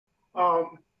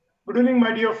Um, Good evening,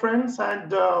 my dear friends,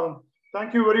 and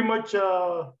thank you very much,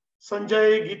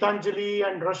 Sanjay, Geetanjali,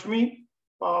 and Rashmi,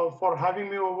 for having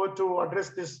me over to address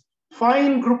this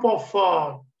fine group of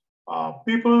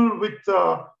people with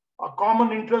a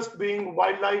common interest being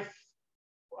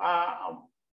uh,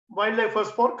 wildlife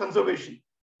first for conservation.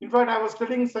 In fact, I was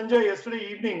telling Sanjay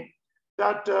yesterday evening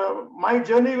that my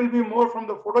journey will be more from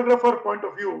the photographer point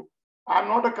of view. I'm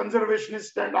not a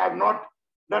conservationist and I have not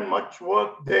done much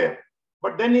work there.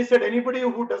 But then he said anybody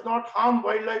who does not harm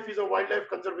wildlife is a wildlife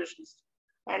conservationist.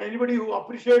 And anybody who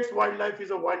appreciates wildlife is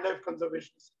a wildlife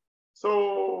conservationist.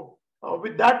 So,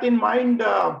 with that in mind,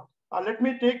 let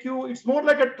me take you, it's more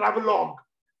like a travelogue.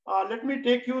 Let me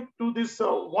take you to this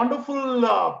wonderful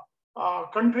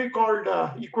country called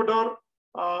Ecuador,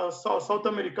 South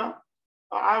America.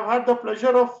 I've had the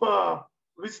pleasure of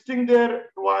visiting there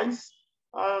twice,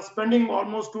 spending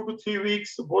almost 2 to 3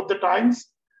 weeks both the times.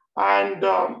 And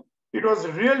it was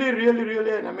really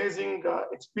an amazing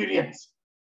experience.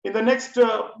 In the next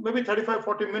maybe 35,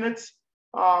 40 minutes,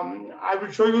 I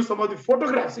will show you some of the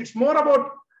photographs. It's more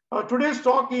about, today's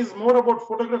talk is more about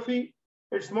photography.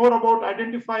 It's more about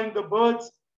identifying the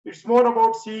birds. It's more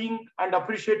about seeing and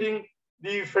appreciating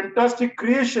the fantastic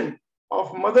creation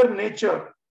of Mother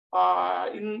Nature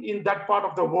in that part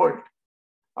of the world.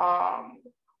 Um,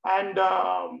 and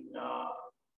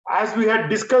as we had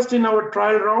discussed in our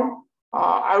trial round,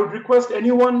 I would request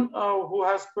anyone who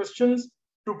has questions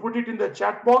to put it in the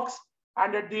chat box.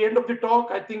 And at the end of the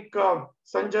talk, I think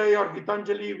Sanjay or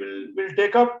Gitanjali will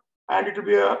take up, and it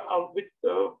will be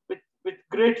with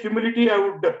great humility. I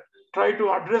would try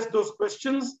to address those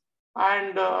questions.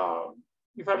 And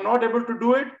if I'm not able to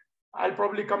do it, I'll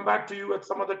probably come back to you at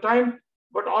some other time.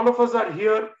 But all of us are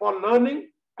here for learning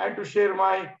and to share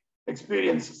my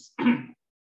experiences.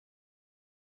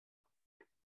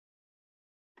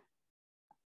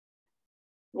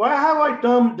 Why have I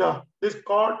termed this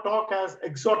talk as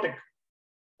exotic?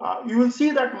 You will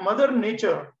see that Mother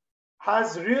Nature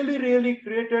has really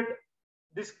created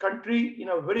this country in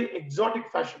a very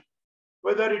exotic fashion.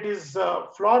 Whether it is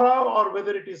flora or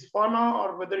whether it is fauna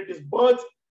or whether it is birds,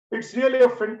 it's really a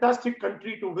fantastic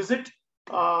country to visit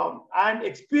and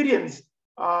experience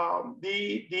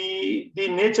the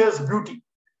nature's beauty.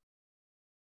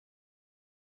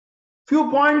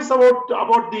 Few points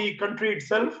about the country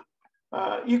itself.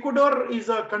 Ecuador is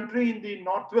a country in the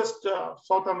northwest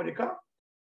South America.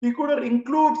 Ecuador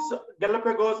includes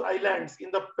Galapagos Islands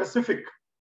in the Pacific,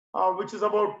 which is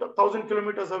about 1,000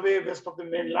 kilometers away west of the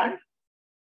mainland.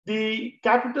 The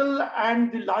capital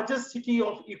and the largest city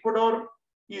of Ecuador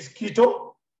is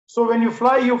Quito. So when you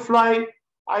fly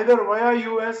either via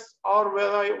US or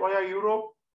via Europe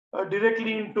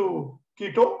directly into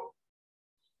Quito.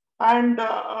 And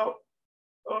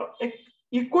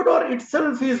Ecuador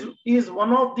itself is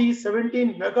one of the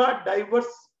 17 mega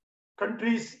diverse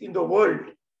countries in the world.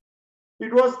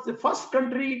 It was the first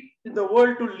country in the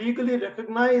world to legally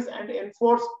recognize and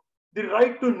enforce the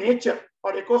right to nature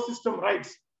or ecosystem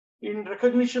rights in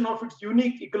recognition of its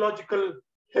unique ecological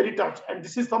heritage. And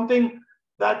this is something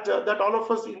that all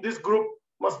of us in this group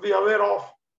must be aware of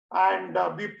and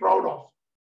be proud of.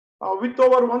 With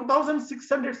over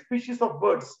 1,600 species of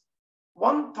birds,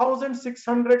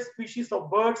 1,600 species of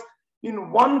birds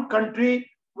in one country,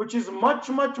 which is much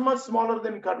smaller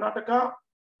than Karnataka,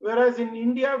 whereas in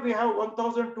India, we have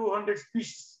 1,200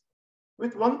 species.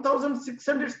 With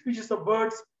 1,600 species of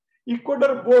birds,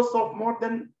 Ecuador boasts of more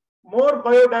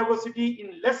biodiversity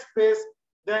in less space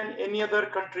than any other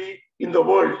country in the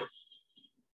world.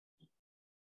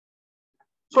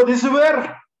 So this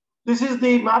is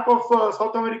the map of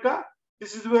South America.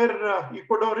 This is where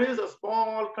Ecuador is, a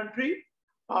small country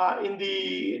in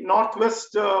the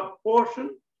northwest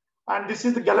portion. And this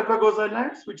is the Galapagos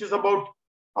Islands, which is about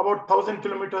 1,000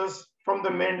 kilometers from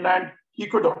the mainland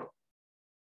Ecuador.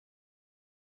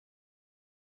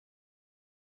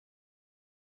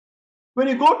 When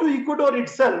you go to Ecuador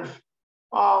itself,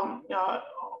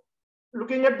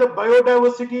 looking at the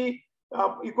biodiversity,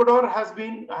 Ecuador has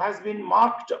been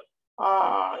marked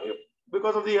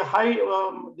because of the high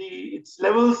its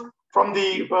levels from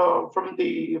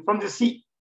the sea.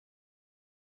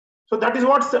 So that is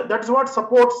what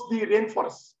supports the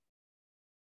rainforest.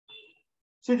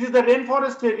 See, this is the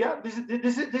rainforest area. This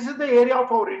is the area of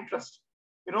our interest.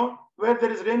 You know, where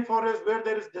there is rainforest, where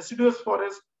there is deciduous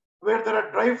forest, where there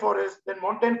are dry forests, then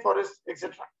mountain forests,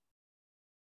 etc.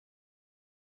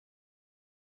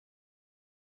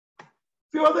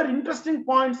 Few other interesting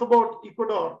points about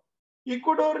Ecuador.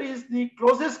 Ecuador is the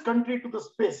closest country to the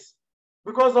space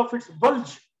because of its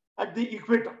bulge at the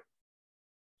equator.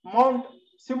 Mount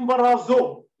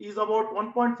Chimborazo is about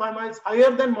 1.5 miles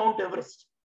higher than Mount Everest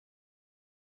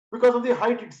because of the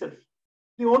height itself.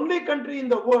 The only country in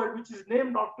the world which is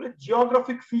named after a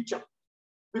geographic feature,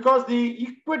 because the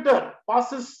equator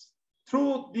passes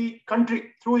through the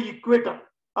country, through Ecuador.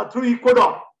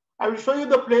 I will show you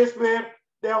the place where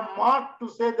they have marked to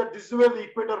say that this is where the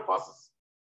equator passes.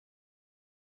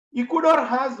 Ecuador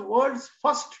has world's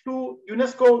first two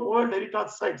UNESCO World Heritage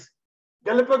Sites,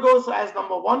 Galapagos as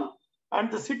number 1 and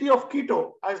the city of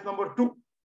Quito as number 2.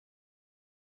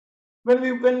 When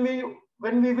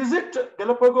we visit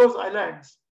Galapagos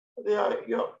Islands,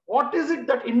 what is it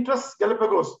that interests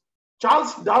Galapagos?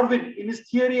 Charles Darwin, in his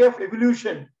theory of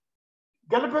evolution,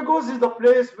 Galapagos is the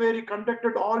place where he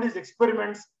conducted all his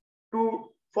experiments to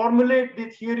formulate the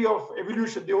theory of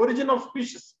evolution, the origin of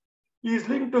species. He is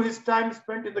linked to his time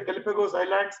spent in the Galapagos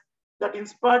Islands that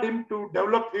inspired him to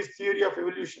develop his theory of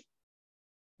evolution.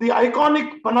 The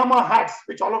iconic Panama hats,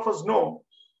 which all of us know,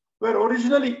 were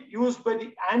originally used by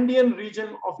the Andean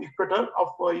region of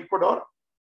Ecuador.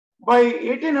 By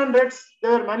 1800s, they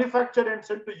were manufactured and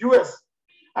sent to US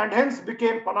and hence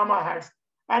became Panama hats.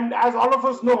 And as all of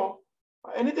us know,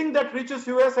 anything that reaches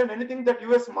US and anything that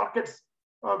US markets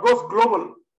goes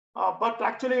global. But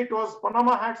actually it was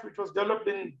Panama hats which was developed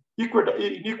in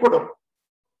Ecuador.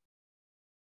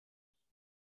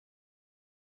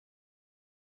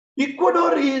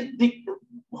 Ecuador is the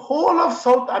whole of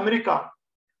South America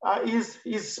is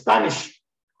Spanish.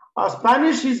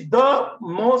 Spanish is the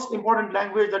most important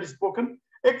language that is spoken,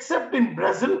 except in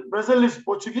Brazil. Brazil is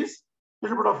Portuguese, a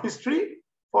little bit of history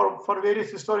for various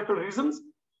historical reasons.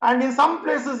 And in some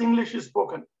places, English is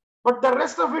spoken. But the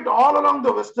rest of it, all along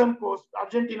the western coast,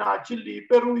 Argentina, Chile,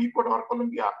 Peru, Ecuador,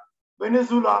 Colombia,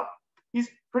 Venezuela, is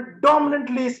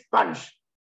predominantly Spanish.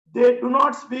 They do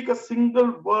not speak a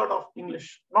single word of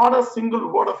English, not a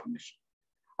single word of English.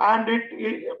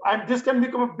 And this can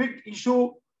become a big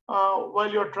issue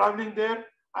while you're traveling there,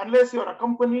 unless you're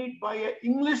accompanied by an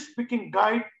English-speaking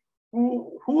guide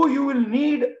who you will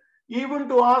need even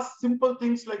to ask simple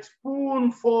things like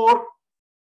spoon, fork,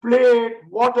 plate,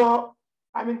 water.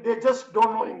 I mean, they just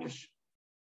don't know English.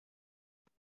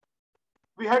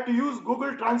 We had to use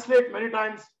Google Translate many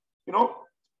times,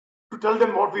 to tell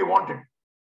them what we wanted.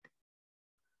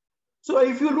 So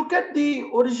if you look at the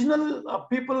original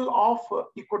people of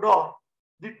Ecuador,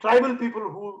 the tribal people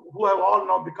who have all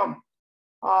now become,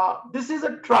 this is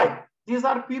a tribe. These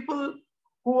are people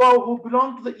who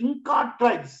belong to the Inca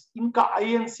tribes, Inca,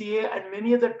 INCA, and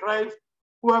many other tribes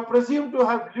who are presumed to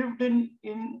have lived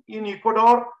in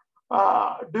Ecuador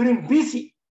during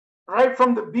BC. Right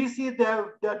from the BC, they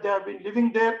have been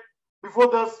living there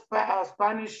before the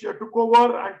Spanish took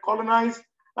over and colonized,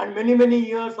 and many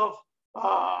years of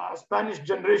Spanish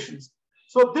generations.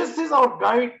 So this is our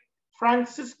guide,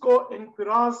 Francisco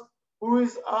Enquiraz, who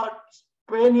is a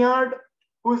Spaniard,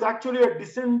 who is actually a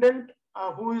descendant,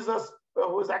 who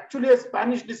is actually a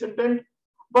Spanish descendant,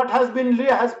 but has been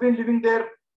living there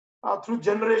through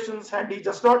generations, and he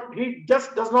just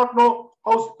does not know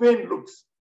how Spain looks.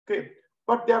 Okay,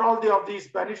 but they're all of the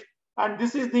Spanish, and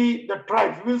this is the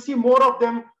tribes. We'll see more of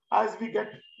them as we get.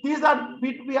 These are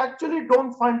we actually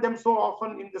don't find them so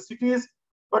often in the cities,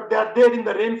 but they are there in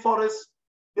the rainforest.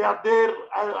 They are there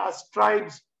as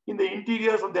tribes in the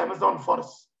interiors of the Amazon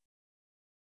forest.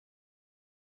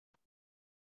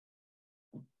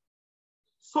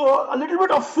 So a little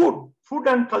bit of food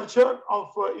and culture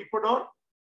of Ecuador.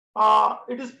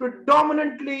 It is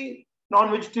predominantly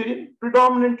non-vegetarian,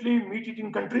 predominantly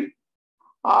meat-eating country.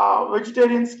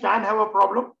 Vegetarians can have a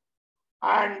problem.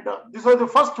 And this was the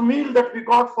first meal that we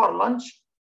got for lunch.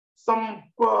 Some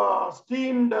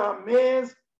steamed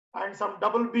maize and some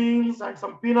double beans and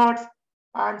some peanuts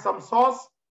and some sauce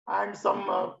and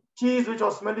some cheese, which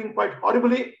was smelling quite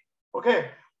horribly. Okay,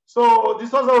 so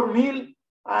this was our meal,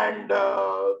 and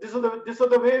this was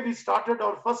the way we started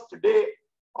our first day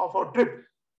of our trip.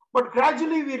 But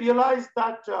gradually we realized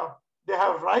that they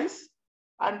have rice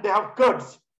and they have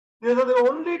curds. These are the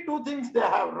only two things they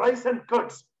have, rice and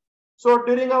curds. So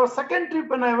during our second trip,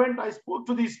 when I went, I spoke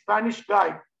to the Spanish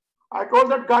guy. I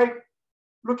told that guy,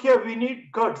 look here, we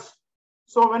need curds.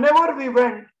 So whenever we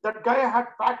went, that guy had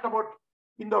packed about,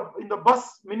 in the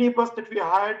mini bus that we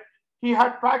had, he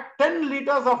had packed 10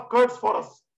 liters of curds for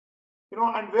us.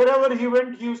 And wherever he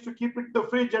went, he used to keep it in the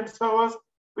fridge and serve us.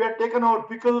 We had taken our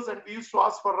pickles and we used to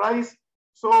ask for rice.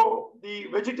 So the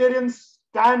vegetarians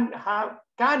can have,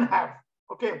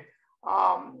 okay,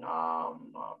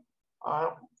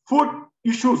 food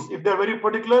issues if they're very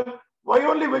particular. Why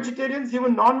only vegetarians?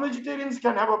 Even non-vegetarians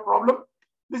can have a problem.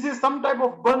 This is some type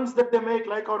of buns that they make,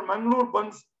 like our Mangalore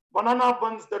buns, banana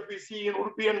buns that we see in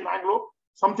Udupi and Mangalore,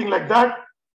 something like that.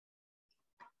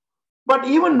 But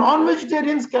even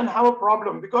non-vegetarians can have a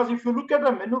problem, because if you look at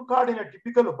a menu card in a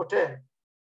typical hotel,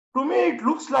 to me it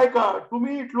looks like a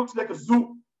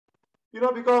zoo,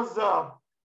 because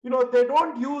they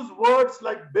don't use words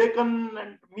like bacon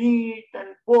and meat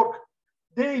and pork.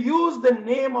 They use the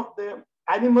name of the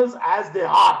animals as they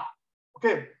are.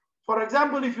 Okay. For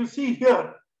example, if you see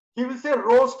here, he will say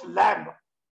roast lamb.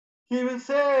 He will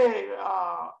say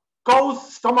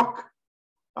cow's stomach.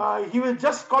 He will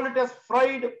just call it as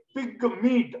fried pig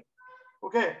meat.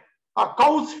 Okay. A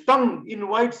cow's tongue in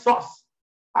white sauce.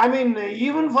 I mean,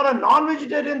 even for a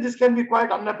non-vegetarian, this can be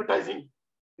quite unappetizing,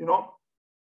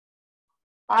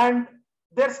 And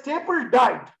their staple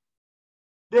diet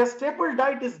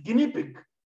is guinea pig.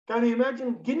 Can you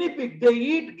imagine guinea pig? They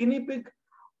eat guinea pig,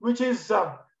 which is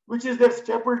their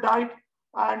staple diet.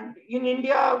 And in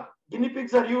India, guinea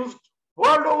pigs are used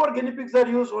world over. Guinea pigs are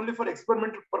used only for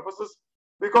experimental purposes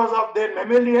because of their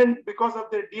mammalian, because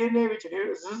of their DNA, which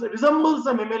resembles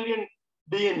a mammalian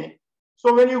DNA.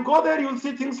 So when you go there, you'll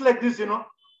see things like this,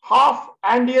 half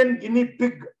Andean guinea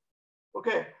pig.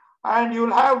 Okay. And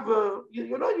you'll have, to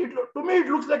me, it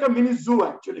looks like a mini zoo,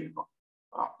 actually.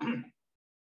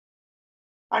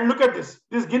 And look at this.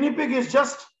 This guinea pig is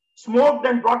just smoked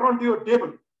and brought onto your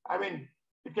table. I mean,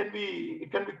 it can be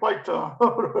quite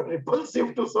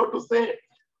repulsive, so to say.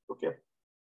 Okay.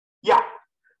 Yeah.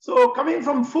 So coming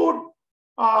from food,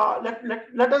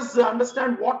 let us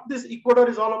understand what this Ecuador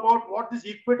is all about, what this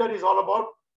equator is all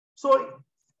about. So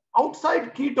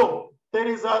outside Quito, there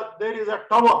is a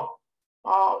tower.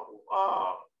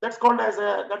 That's called as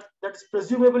that's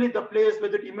presumably the place where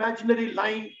the imaginary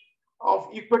line of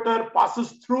equator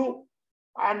passes through,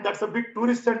 and that's a big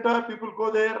tourist center. People go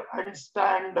there and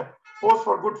stand, pose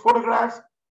for good photographs.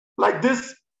 Like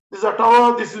this is a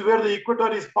tower. This is where the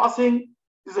equator is passing.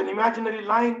 This is an imaginary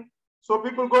line. So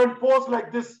people go and pose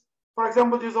like this. For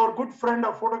example, this is our good friend,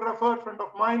 a photographer, friend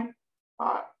of mine.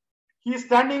 He's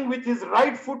standing with his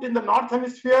right foot in the north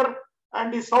hemisphere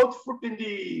and his south foot in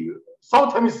the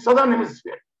southern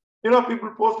hemisphere. People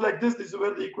pose like this. This is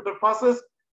where the equator passes.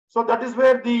 So that is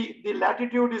where the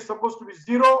latitude is supposed to be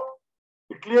 0.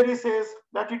 It clearly says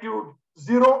latitude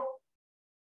 0.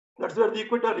 That's where the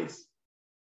equator is.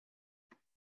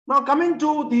 Now coming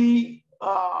to the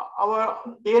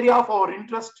area of our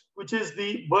interest, which is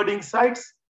the birding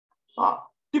sites.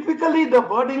 Typically, the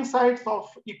birding sites of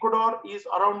Ecuador is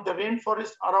around the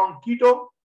rainforest around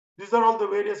Quito. These are all the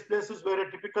various places where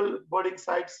a typical birding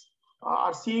sites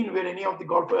are seen, where any of the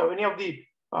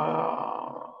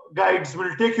guides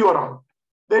will take you around.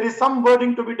 There is some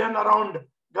birding to be done around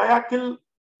Guayaquil.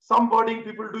 Some birding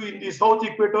people do in the South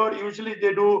Equator. Usually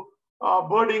they do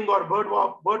birding or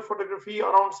bird photography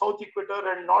around South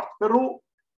Equator and North Peru,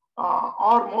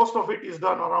 or most of it is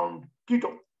done around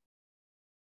Quito.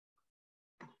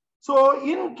 So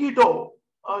in Quito,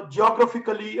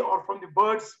 geographically or from the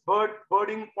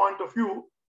birding point of view,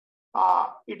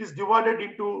 it is divided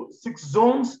into 6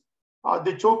 zones.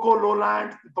 The Choco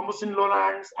lowlands, the Tomosin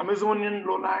lowlands, Amazonian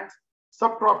lowlands,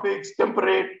 subtropics,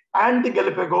 temperate, and the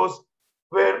Galapagos,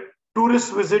 where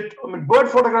tourists visit, bird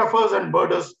photographers and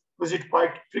birders visit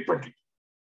quite frequently.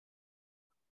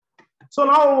 So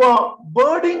now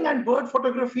birding and bird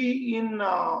photography in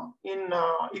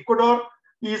Ecuador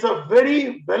is a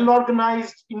very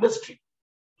well-organized industry.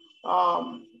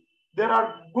 There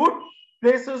are good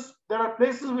places. There are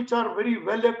places which are very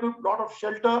well-equipped, lot of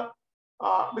shelter,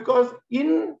 because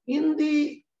in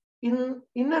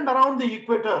and around the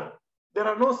equator, there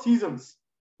are no seasons.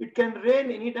 It can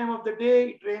rain any time of the day.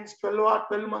 It rains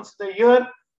 12 months in the year.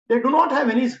 They do not have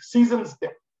any seasons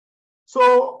there.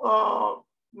 So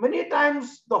many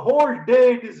times the whole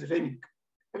day it is raining.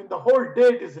 The whole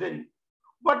day it is raining.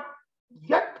 But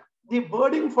yet the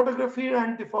birding photography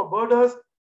and for birders,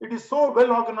 it is so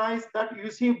well organized that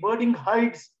you see birding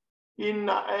hides in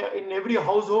every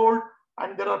household,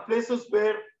 and there are places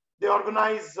where they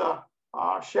organize a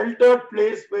sheltered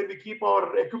place where we keep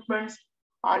our equipments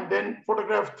and then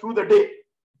photograph through the day.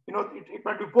 It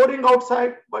might be pouring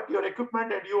outside, but your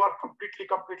equipment and you are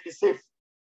completely safe.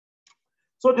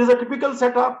 So there's a typical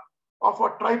setup of a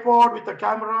tripod with a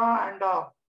camera and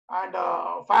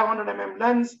a 500 mm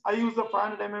lens. I use the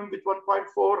 500 mm with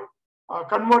 1.4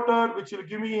 converter, which will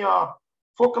give me a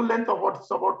focal length of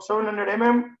what's about 700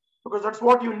 mm, because that's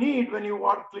what you need when you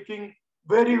are clicking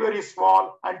very, very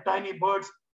small and tiny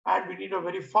birds. And we need a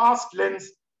very fast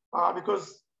lens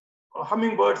because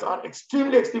hummingbirds are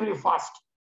extremely fast.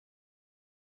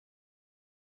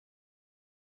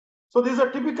 So this is a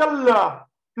typical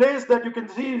place that you can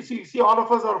see all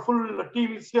of us, our full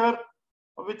team is here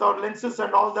with our lenses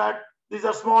and all that. These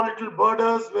are small little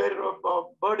birders where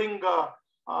birding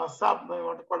what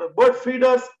you call it, bird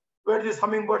feeders where these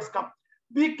hummingbirds come.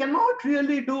 We cannot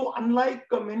really do, unlike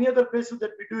many other places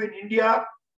that we do in India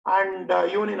and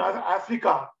even in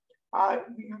Africa,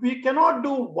 we cannot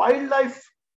do wildlife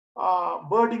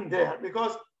birding there,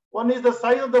 because one is the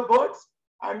size of the birds,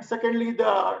 and secondly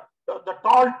the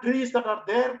tall trees that are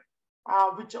there,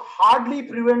 which hardly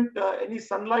prevent any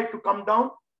sunlight to come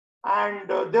down, and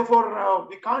therefore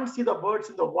we can't see the birds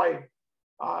in the wild.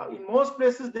 In most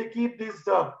places they keep these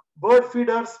bird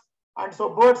feeders, and so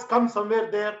birds come somewhere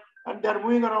there and they're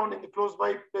moving around in the close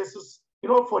by places,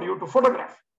 for you to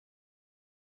photograph.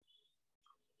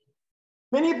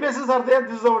 Many places are there.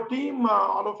 This is our team,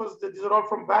 all of us. These are all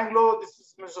from Bangalore. This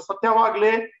is Mr. Satya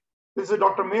Wagle. This is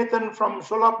Dr. Methan from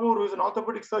Sholapur, who is an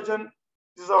orthopedic surgeon.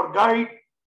 This is our guide.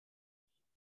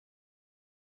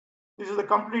 This is the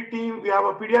complete team. We have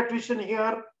a pediatrician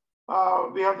here.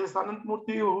 We have this Anant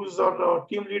Murthy, who's our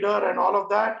team leader, and all of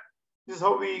that. This is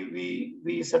how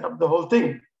we set up the whole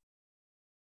thing.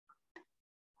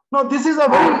 Now, this is a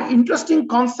very interesting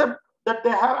concept that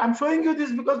they have. I'm showing you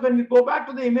this because when we go back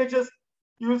to the images,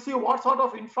 you will see what sort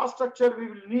of infrastructure we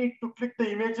will need to click the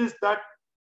images that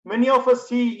many of us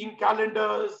see in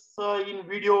calendars, in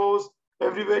videos,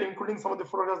 everywhere, including some of the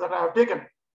photographs that I have taken.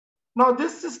 Now,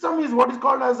 this system is what is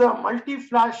called as a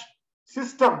multi-flash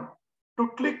system to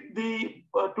click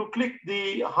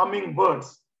the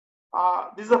hummingbirds.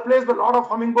 This is a place where a lot of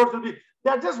hummingbirds will be.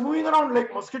 They are just moving around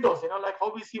like mosquitoes, like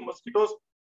how we see mosquitoes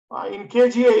in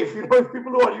KGA. If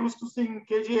people who are used to seeing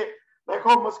KGA, like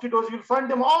how mosquitoes, you'll find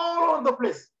them all over the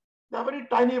place. They are very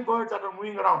tiny birds that are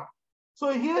moving around.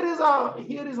 So here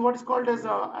is what is called as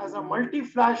a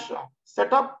multi-flash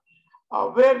setup,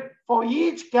 where for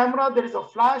each camera there is a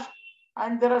flash,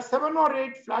 and there are 7 or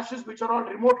 8 flashes which are all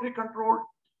remotely controlled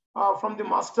from the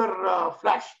master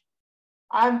flash.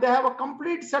 And they have a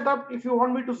complete setup. If you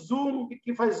want me to zoom,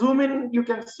 if I zoom in, you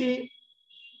can see.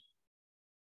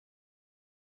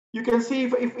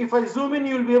 If I zoom in,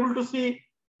 you'll be able to see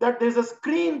that there's a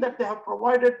screen that they have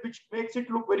provided, which makes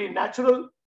it look very natural.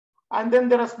 And then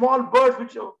there are small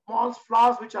birds, small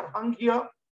flowers, which are hung here.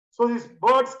 So these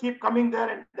birds keep coming there,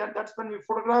 and that's when we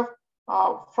photograph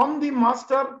from the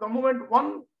master. The moment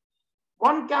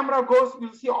one camera goes,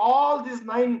 you'll see all these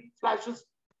 9 flashes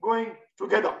going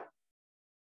together.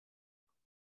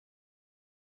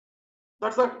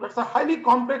 That's a highly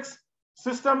complex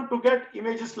system to get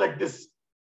images like this.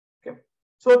 Okay,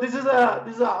 so this is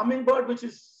a hummingbird which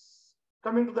is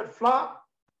coming to that flower.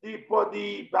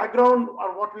 The background,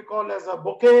 or what we call as a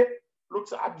bouquet,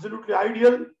 looks absolutely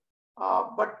ideal.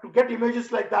 But to get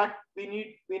images like that,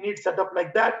 we need setup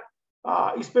like that,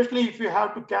 especially if you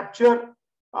have to capture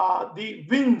the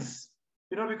wings,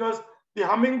 because the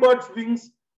hummingbird's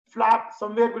wings flap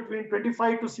somewhere between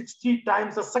 25 to 60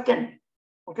 times a second.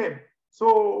 Okay,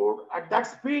 so at that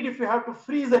speed, if you have to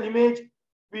freeze an image,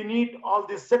 we need all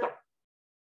this setup.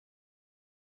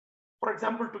 For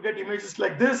example, to get images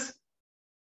like this,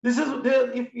 this is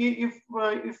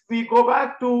if we go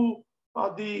back to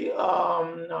the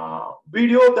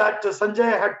video that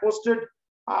Sanjay had posted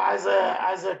as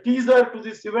a teaser to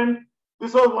this event.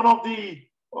 This was one of the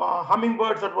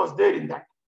hummingbirds that was there in that.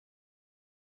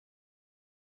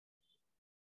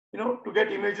 To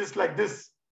get images like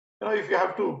this, if you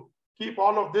have to keep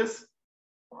all of this.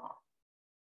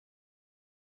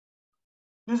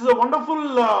 This is a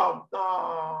wonderful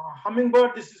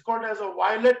hummingbird. This is called as a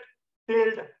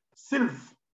violet-tailed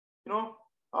sylph.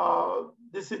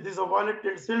 This is a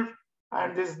violet-tailed sylph,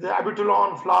 and this is the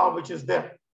abutilon flower which is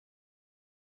there.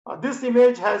 This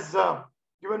image has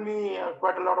given me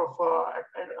quite a lot of,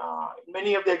 in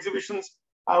many of the exhibitions,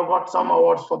 I've got some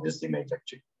awards for this image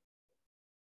actually.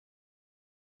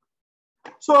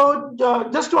 So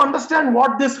just to understand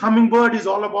what this hummingbird is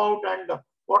all about and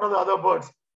what are the other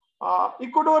birds.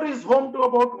 Ecuador is home to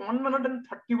about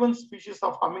 131 species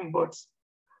of hummingbirds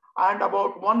and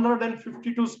about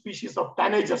 152 species of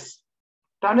tanagers.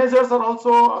 Tanagers are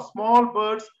also small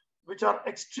birds which are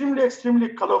extremely, extremely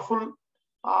colorful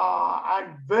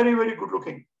and very, very good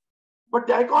looking. But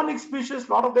the iconic species,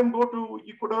 a lot of them go to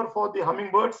Ecuador for the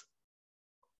hummingbirds.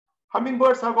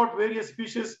 Hummingbirds have got various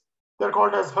species. They're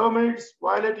called as hermids,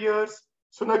 violet ears,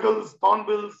 sunagals,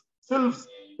 thornbills, sylphs.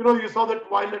 You saw that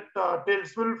violet-tailed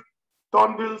sylph,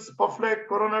 thornbills, pufflet,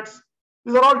 coronets.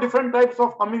 These are all different types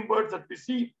of hummingbirds that we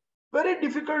see. Very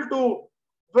difficult to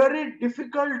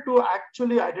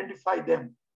actually identify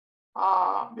them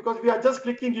because we are just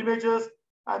clicking images,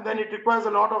 and then it requires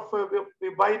a lot of, we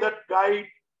buy that guide,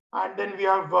 and then we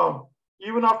have,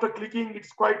 even after clicking,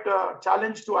 it's quite a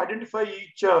challenge to identify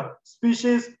each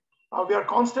species. We are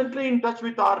constantly in touch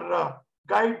with our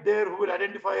guide there who will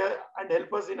identify and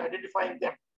help us in identifying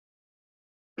them.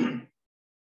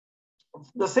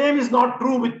 The same is not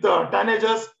true with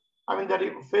tanagers. I mean, that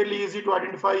is fairly easy to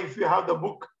identify if you have the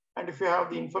book and if you have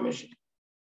the information.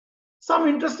 Some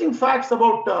interesting facts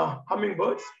about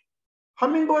hummingbirds.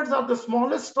 Hummingbirds are the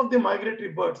smallest of the migratory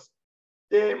birds.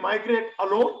 They migrate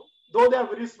alone. Though they are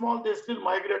very small, they still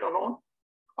migrate alone,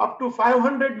 up to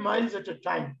 500 miles at a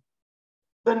time.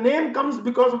 The name comes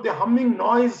because of the humming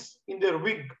noise in their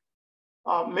wing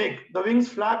make. The wings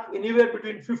flap anywhere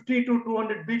between 50 to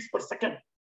 200 beats per second.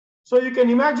 So you can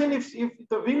imagine if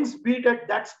the wings beat at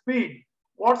that speed,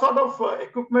 what sort of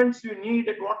equipments you need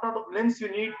and what sort of lens you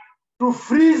need to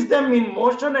freeze them in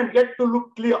motion and get to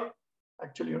look clear,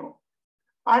 actually,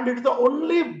 And it is the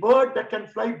only bird that can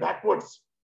fly backwards.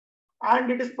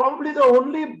 And it is probably the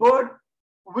only bird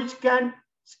which can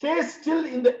stay still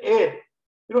in the air.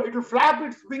 It will flap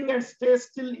its wing and stay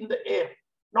still in the air.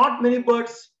 Not many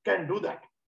birds can do that.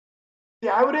 The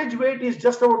average weight is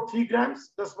just about 3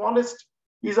 grams. The smallest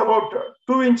is about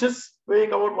 2 inches,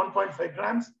 weighing about 1.5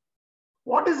 grams.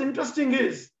 What is interesting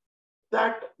is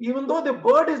that even though the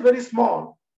bird is very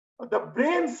small, the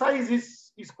brain size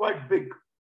is quite big.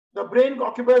 The brain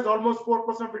occupies almost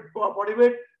 4% of its body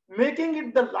weight, making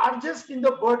it the largest in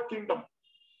the bird kingdom.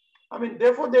 I mean,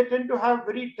 therefore, they tend to have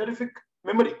very terrific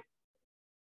memory.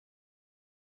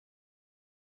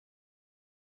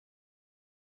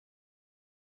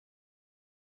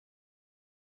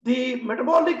 The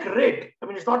metabolic rate, I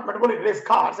mean, it's not metabolic race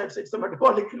cars, it's the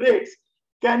metabolic rates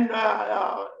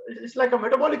it's like a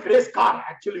metabolic race car,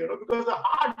 actually, because the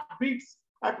heart beats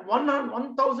at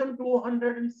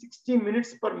 1,260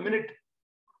 minutes per minute.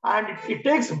 And it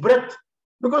takes breath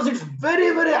because it's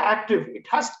very, very active. It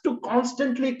has to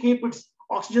constantly keep its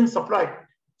oxygen supply.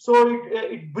 So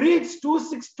it breathes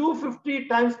 250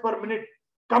 times per minute.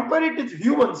 Compare it with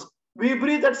humans. We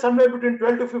breathe at somewhere between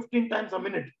 12 to 15 times a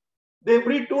minute. They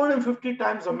breathe 250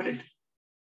 times a minute.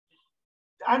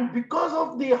 And because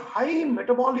of the high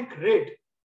metabolic rate,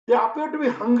 they appear to be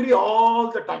hungry all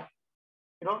the time.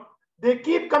 They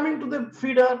keep coming to the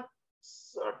feeder,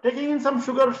 taking in some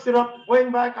sugar syrup,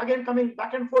 going back, again coming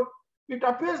back and forth. It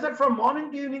appears that from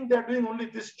morning to evening, they're doing only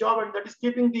this job, and that is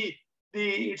keeping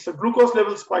its glucose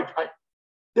levels quite high.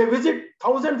 They visit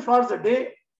 1,000 flowers a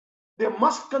day. They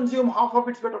must consume half of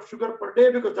its weight of sugar per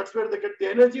day because that's where they get the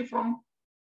energy from.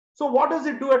 So what does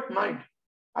it do at night?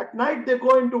 At night, they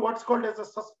go into what's called as a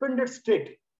suspended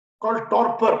state called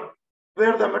torpor,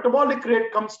 where the metabolic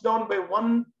rate comes down by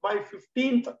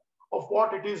 1/15 of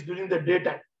what it is during the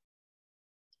daytime.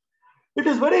 It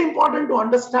is very important to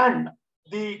understand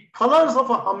the colors of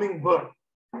a hummingbird.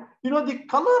 The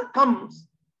color comes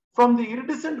from the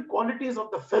iridescent qualities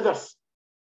of the feathers.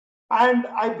 And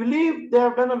I believe they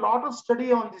have done a lot of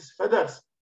study on these feathers.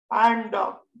 And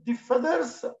the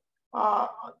feathers,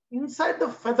 inside the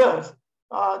feathers,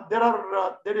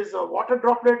 there is a water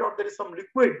droplet or there is some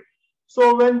liquid.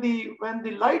 So when the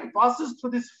light passes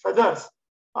through these feathers,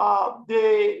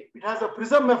 it has a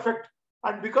prism effect,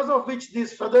 and because of which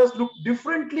these feathers look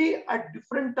differently at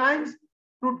different times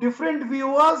to different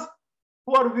viewers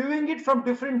who are viewing it from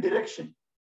different direction.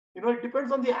 It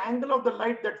depends on the angle of the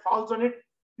light that falls on it.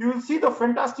 You will see the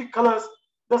fantastic colors.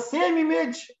 The same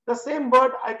image, the same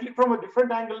bird, I click from a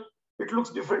different angle, it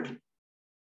looks differently.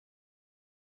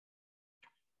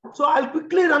 So I'll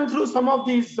quickly run through some of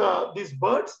these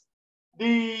birds.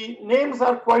 The names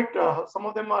are quite, some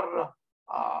of them are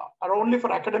only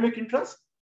for academic interest,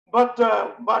 but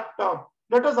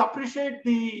let us appreciate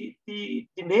the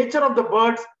nature of the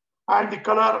birds and the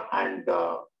color, and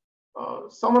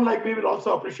someone like me will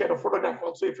also appreciate a photograph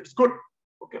also if it's good.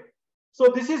 Okay, so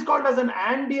this is called as an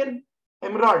Andean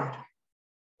emerald.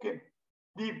 Okay,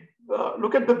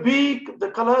 look at the beak,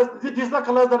 the colors. These are the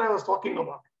colors that I was talking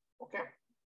about. Okay.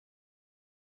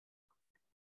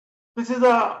 This is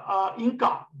a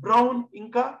Inca, brown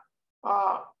Inca.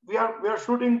 We are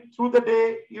shooting through the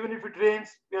day. Even if it rains,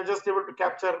 we are just able to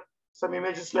capture some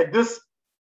images like this.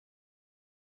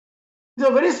 These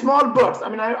are very small birds. I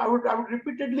mean, I would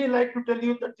repeatedly like to tell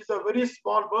you that these are very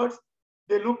small birds.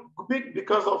 They look big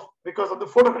because of the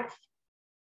photograph.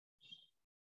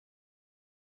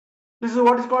 This is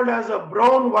what is called as a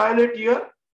brown violet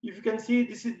ear. If you can see,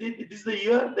 this is the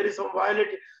ear. There is some violet.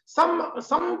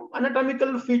 Some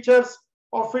anatomical features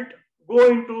of it go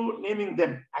into naming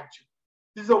them. Actually,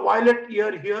 this is a violet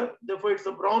ear here. Therefore, it's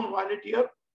a brown violet ear.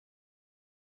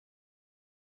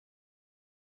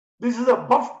 This is a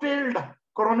buff-tailed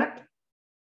coronet.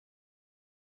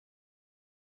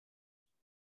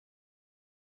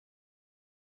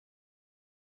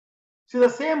 See the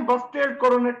same buff-tailed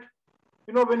coronet.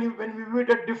 You know, when we view it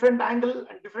at different angle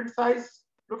and different size,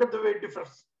 look at the way it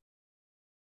differs.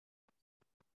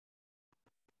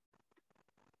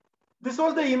 This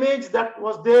was the image that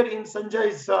was there in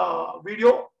Sanjay's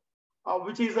video,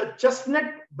 which is a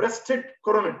chestnut-breasted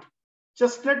coronet.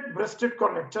 Chestnut-breasted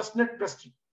coronet.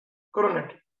 Chestnut-breasted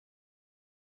coronet.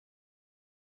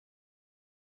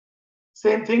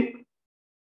 Same thing.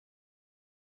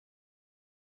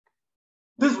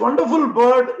 This wonderful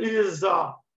bird is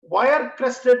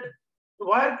wire-crested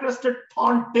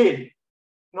thorn tail. You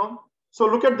know, so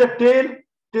look at the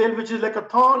tail which is like a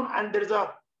thorn, and there's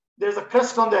a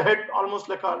crest on the head, almost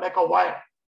like a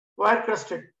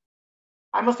wire-crested.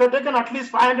 I must have taken at least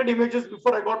 500 images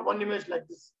before I got one image like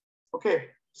this. Okay,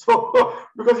 so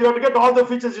because you have to get all the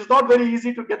features, it's not very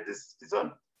easy to get this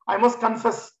one. I must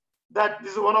confess that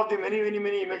this is one of the many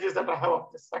images that I have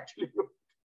of this actually.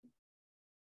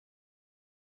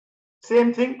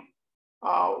 Same thing,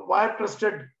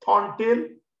 wire-crested thorn tail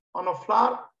on a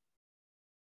flower.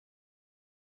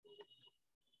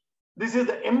 This is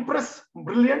the Empress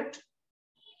Brilliant.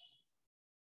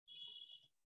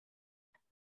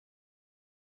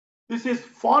 This is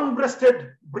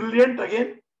fawn-breasted brilliant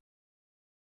again.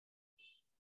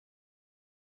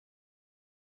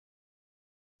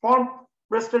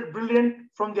 Fawn-breasted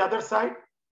brilliant from the other side.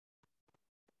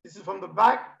 This is from the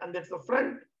back, and that's the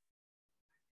front.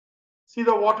 See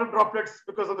the water droplets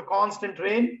because of the constant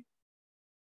rain.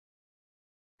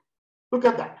 Look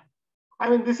at that. I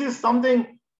mean, this is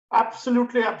something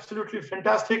absolutely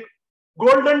fantastic.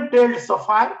 Golden-tailed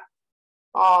sapphire.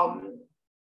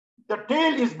 The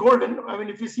tail is golden. I mean,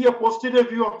 if you see a posterior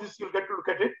view of this, you'll get to look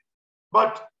at it.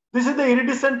 But this is the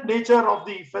iridescent nature of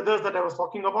the feathers that I was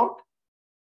talking about.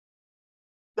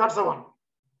 That's the one.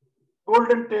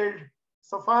 Golden-tailed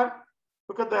sapphire.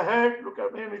 Look at the head. Look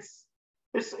at him.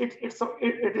 It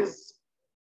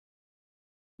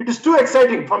is too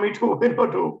exciting for me to,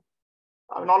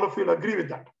 I mean, all of you will agree with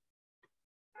that.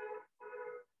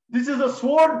 This is a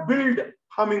sword-billed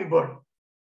hummingbird.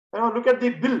 Look at the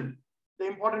bill, the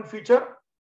important feature.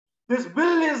 This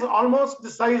bill is almost the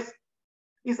size,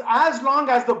 is as long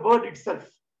as the bird itself.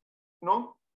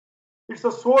 It's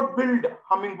a sword-billed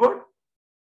hummingbird.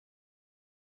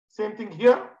 Same thing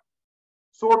here,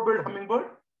 sword-billed hummingbird.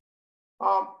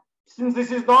 Since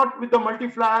this is not with the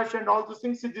multi-flash and all those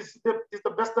things, this is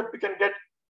the best that we can get.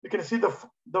 You can see the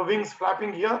wings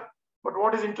flapping here. But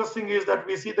what is interesting is that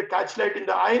we see the catchlight in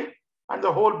the eye and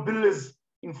the whole bill is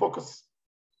in focus.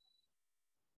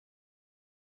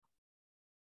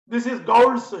 This is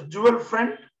Gowl's jewel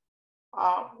friend.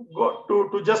 To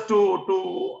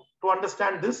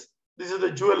understand this, this is the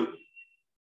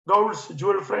Gowl's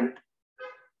jewel friend.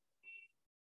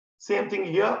 Same thing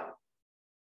here.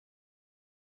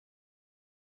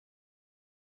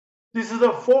 This is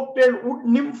a fork-tailed wood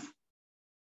nymph.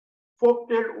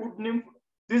 Fork-tailed wood nymph.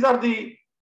 These are the,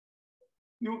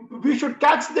 we should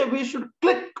catch them, we should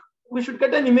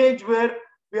get an image where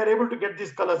we are able to get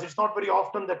these colors. It's not very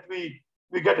often that we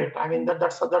get it. I mean,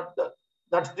 that's what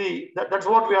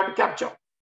we have to capture.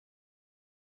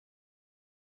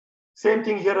 Same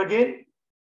thing here again.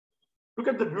 Look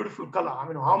at the beautiful color. I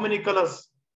mean, how many colors?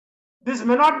 This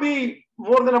may not be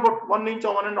more than about 1 inch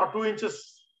or 1 or 2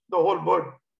 inches, the whole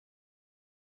bird.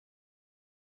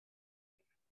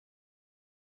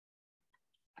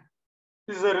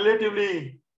 This is a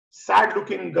relatively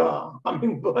sad-looking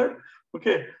hummingbird.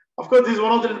 Okay, of course, this is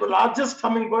one of the largest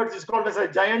hummingbirds. It's called as a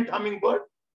giant hummingbird.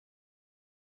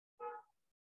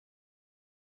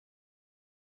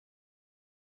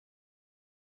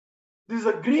 This is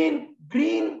a green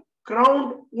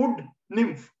crowned wood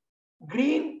nymph.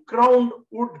 Green crowned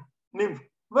wood nymph.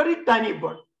 Very tiny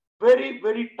bird.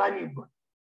 Very tiny bird.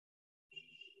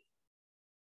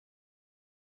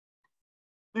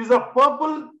 This is a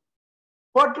purple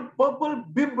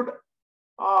bibbed,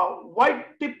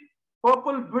 white tip,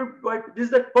 purple bib. White. This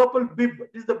is the purple bib.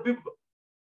 This is the bib.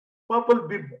 Purple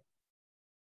bib.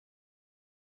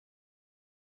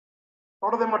 A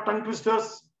lot of them are tongue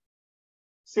twisters.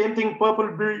 Same thing,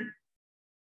 purple bill.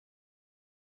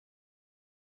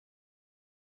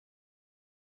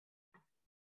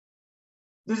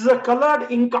 This is a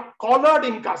collared inca.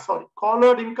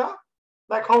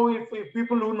 Like how if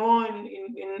people who know in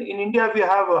India we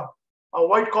have a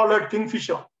white collared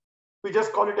kingfisher. We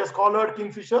just call it as collared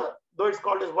kingfisher, though it's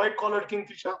called as white collared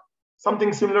kingfisher.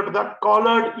 Something similar to that,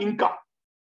 collared inca.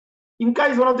 Inca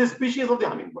is one of the species of the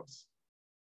hummingbirds.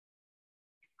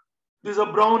 This is a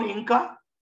brown inca.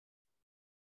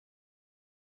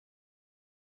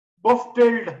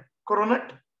 Buff-tailed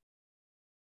coronet.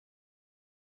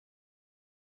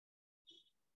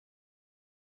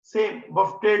 Same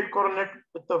buff-tailed coronet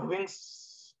with the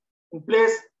wings in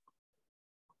place.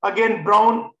 Again,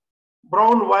 brown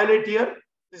violet here.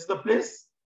 This is the place.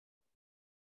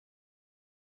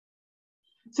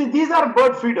 See, these are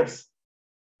bird feeders.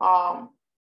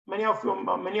 Many of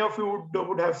you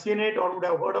would have seen it or would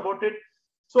have heard about it.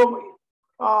 So,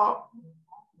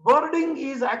 birding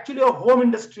is actually a home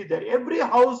industry there. Every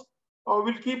house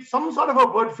will keep some sort of a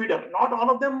bird feeder. Not all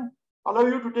of them allow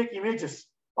you to take images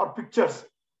or pictures,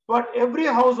 but every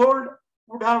household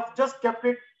would have just kept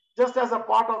it just as a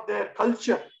part of their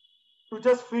culture to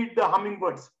just feed the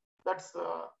hummingbirds. That's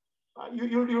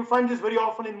you'll find this very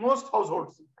often in most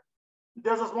households.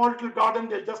 There's a small little garden,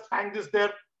 they'll just hang this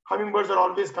there. Hummingbirds are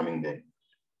always coming there.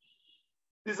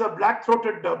 This is a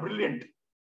black-throated brilliant.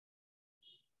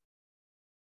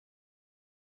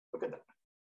 Look at that.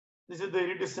 This is the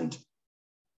iridescent.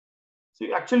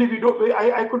 See, actually,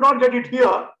 I could not get it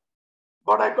here,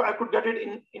 but I could get it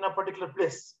in a particular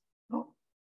place. No?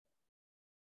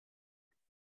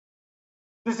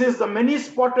 This is the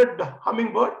many-spotted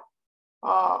hummingbird.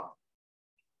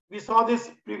 We saw this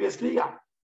previously. Yeah.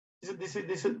 This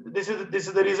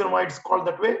is the reason why it's called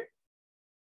that way.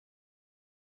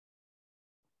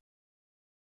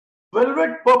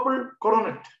 Velvet purple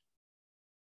coronet.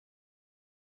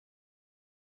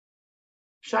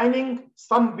 Shining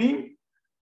sunbeam.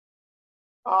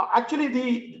 Actually,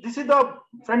 this is the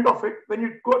front of it. When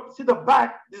you go see the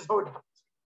back, this is how it happens.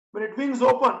 When it wings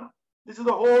open, this is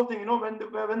the whole thing. You know, when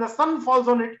the sun falls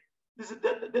on it, this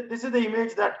is the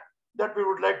image that we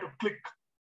would like to click.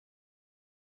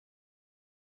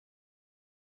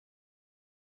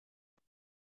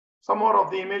 Some more of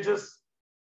the images,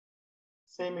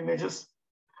 same images,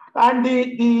 and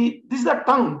this is the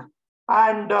tongue,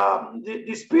 and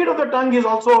the speed of the tongue is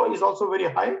also very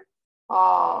high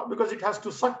because it has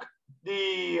to suck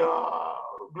the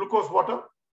glucose water.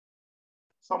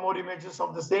 Some more images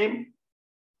of the same.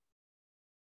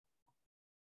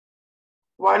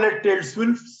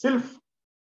 Violet-tailed sylph.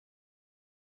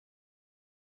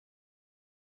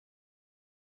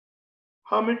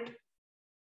 Hermit.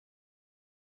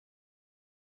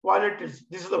 Violet, this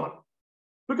is the one.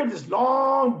 Look at this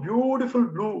long, beautiful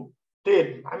blue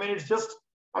tail. I mean, it's just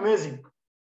amazing.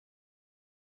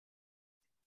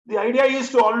 The idea is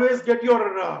to always get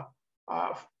your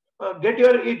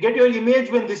image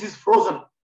when this is frozen,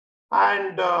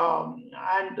 and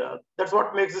that's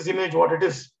what makes this image what it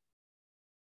is.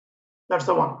 That's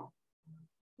the one.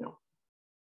 You know.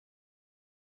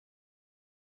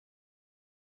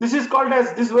 This is called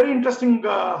as this very interesting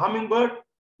hummingbird.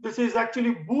 This is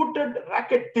actually booted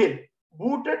racket tail.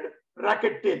 Booted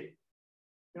racket tail.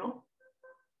 You know,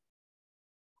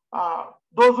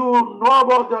 those who know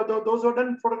about those who have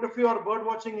done photography or bird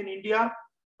watching in India,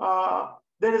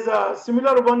 there is a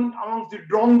similar one amongst the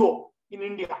drongo in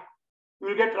India. You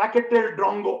will get racket tail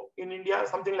drongo in India,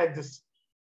 something like this.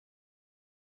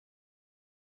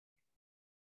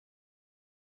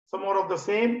 Some more of the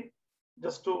same,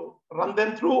 just to run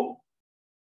them through.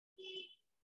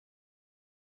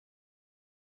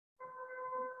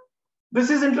 This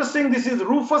is interesting. This is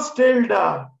rufous-tailed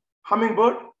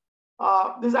hummingbird.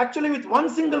 This is actually with one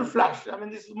single flash. I mean,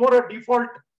 this is more a default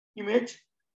image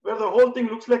where the whole thing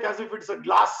looks like as if it's a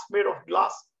glass made of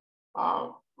glass,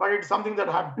 but it's something that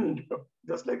happened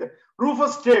just like that.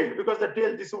 Rufous-tailed, because the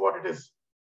tail, this is what it is.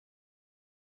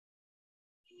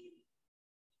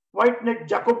 White-necked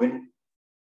Jacobin.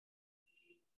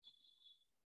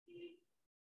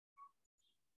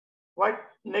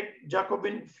 White-necked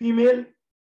Jacobin female.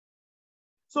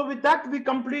 So with that, we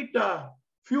complete a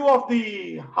few of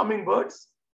the hummingbirds.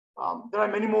 There are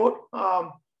many more,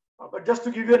 but just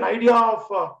to give you an idea of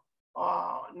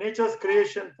nature's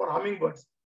creation for hummingbirds.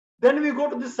 Then we go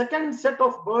to the second set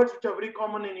of birds, which are very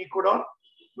common in Ecuador,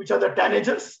 which are the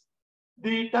tanagers.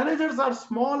 The tanagers are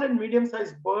small and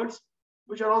medium-sized birds,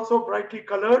 which are also brightly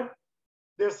colored.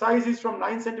 Their size is from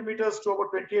 9 centimeters to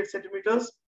about 28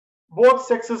 centimeters. Both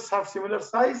sexes have similar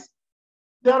size.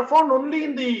 They are found only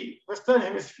in the Western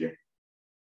Hemisphere.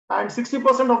 And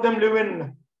 60% of them live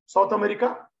in South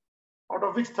America, out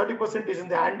of which 30% is in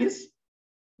the Andes.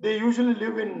 They usually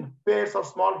live in pairs or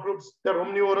small groups. They're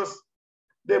omnivorous.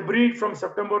 They breed from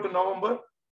September to November.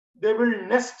 They will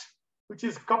nest, which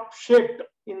is cup-shaped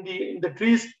in the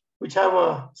trees, which have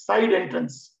a side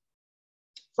entrance.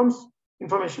 Some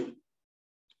information.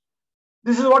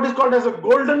 This is what is called as a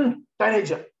golden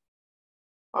tanager.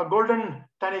 A golden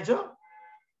tanager.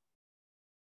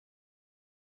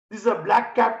 This is a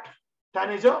black-capped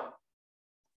tanager.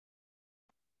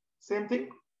 Same thing.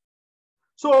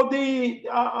 So the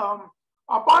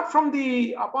apart from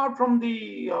the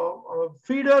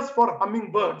feeders for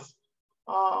hummingbirds,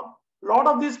 a lot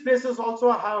of these places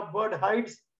also have bird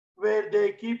hides where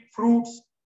they keep fruits.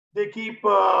 They keep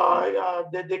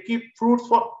fruits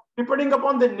for depending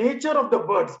upon the nature of the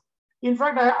birds. In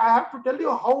fact, I have to tell you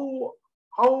how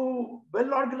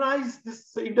well organized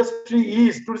this industry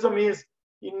is. Tourism is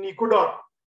in Ecuador.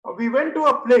 We went to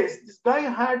a place. This guy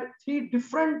had 3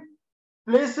 different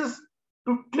places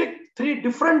to click 3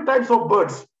 different types of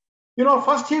birds.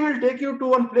 First he will take you to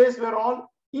one place where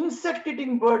all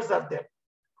insect-eating birds are there,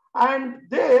 and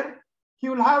there he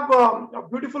will have a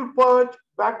beautiful perch,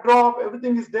 backdrop,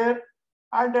 everything is there,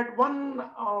 and at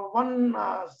one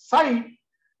side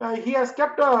he has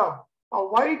kept a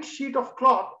white sheet of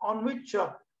cloth on which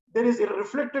there is a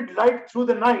reflected light through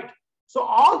the night. So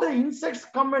all the insects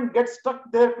come and get stuck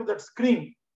there to that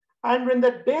screen. And when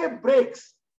the day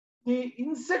breaks, the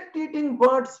insect-eating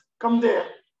birds come there,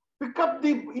 pick up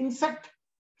the insect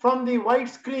from the white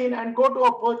screen and go to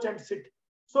a perch and sit.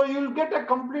 So you'll get a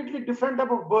completely different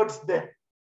type of birds there.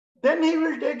 Then he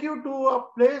will take you to a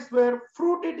place where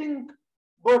fruit-eating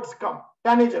birds come,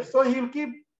 tanagers. So he will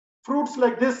keep fruits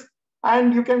like this,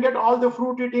 and you can get all the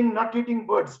fruit-eating, nut-eating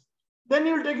birds. Then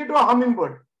he will take you to a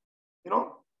hummingbird.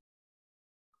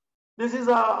 This is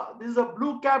a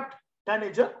blue-capped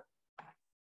tanager.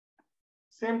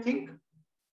 Same thing.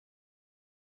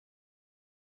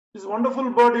 This wonderful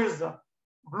bird is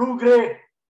blue-gray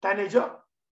tanager.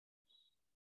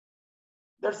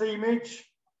 That's the image,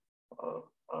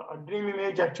 a dream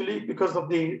image actually, because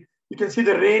of you can see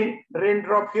the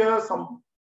raindrop here. The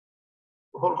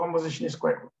whole composition is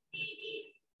quite good.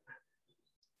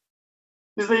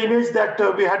 This is the image that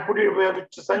we had put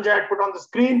which Sanjay had put on the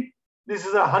screen. This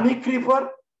is a honey creeper.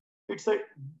 It's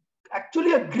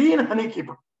actually a green honey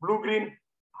creeper, blue-green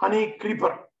honey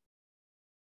creeper.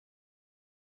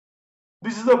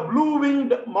 This is a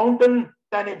blue-winged mountain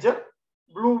tanager,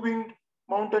 blue-winged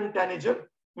mountain tanager,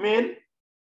 male.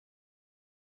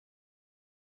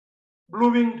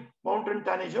 Blue-winged mountain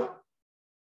tanager.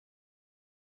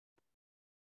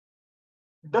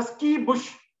 Dusky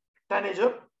bush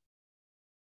tanager.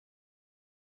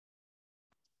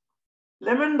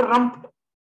 Lemon-rumped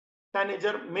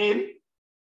tanager, male.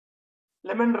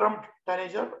 Lemon-rumped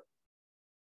tanager.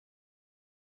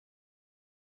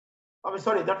 Oh,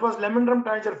 sorry, that was lemon-rumped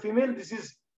tanager, female. This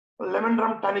is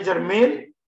lemon-rumped tanager, male.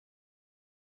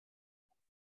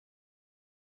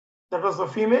 That was the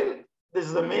female. This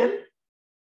is the male.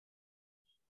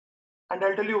 And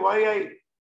I'll tell you why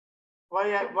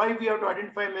we have to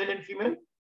identify male and female.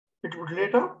 It would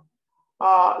later.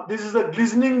 This is a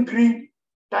glistening green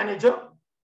tanager,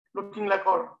 looking like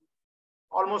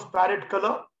almost parrot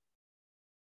color.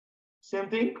 Same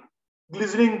thing,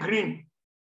 glistening green.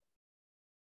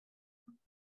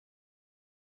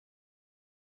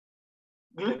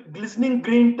 Glistening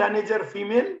green tanager,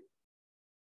 female.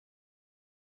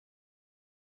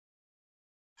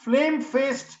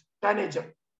 Flame-faced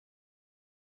tanager.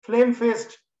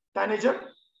 Flame-faced tanager.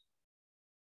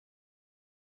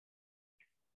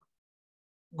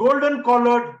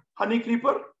 Golden-collared honey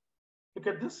creeper. Look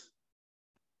at this.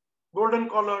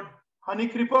 Golden-collared honey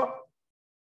creeper.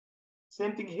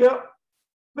 Same thing here.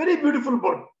 Very beautiful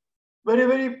bird. Very,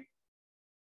 very.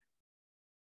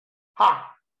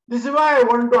 This is why I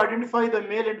wanted to identify the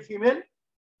male and female.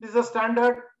 This is a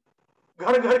standard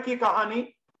Ghar Ghar Ki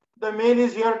Kahani. The male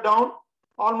is here down,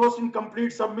 almost in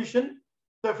complete submission.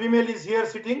 The female is here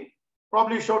sitting,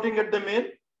 probably shouting at the male.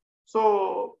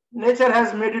 So nature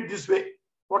has made it this way.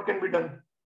 What can be done?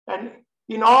 And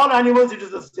in all animals, it is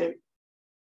the same.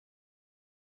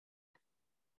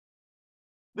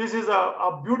 This is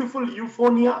a beautiful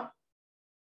euphonia.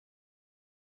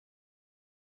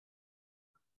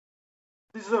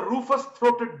 This is a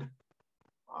rufous-throated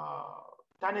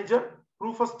tanager.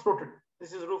 Rufous-throated.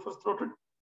 This is rufous-throated.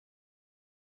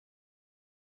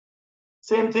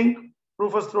 Same thing,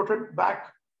 rufous-throated,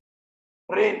 back,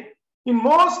 rain. In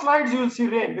most slides, you will see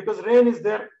rain because rain is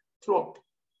there throughout.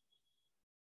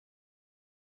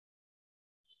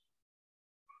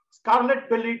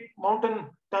 Scarlet-bellied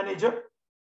mountain tanager.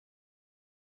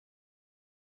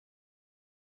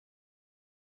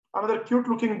 Another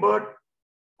cute-looking bird,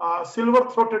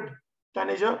 silver-throated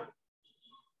tanager.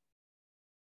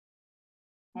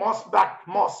 Moss-backed.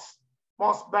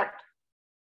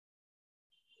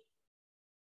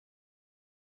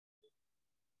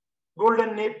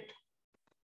 Golden-naped.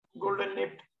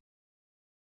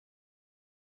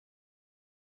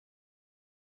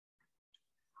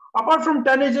 Apart from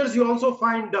tanagers, you also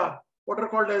find what are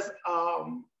called as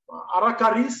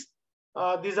arakaris.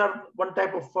 These are one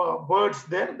type of birds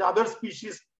there. The other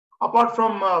species apart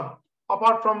from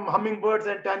hummingbirds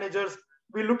and tanagers,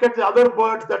 we look at the other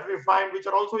birds that we find, which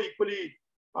are also equally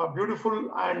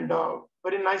beautiful and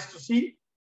very nice to see.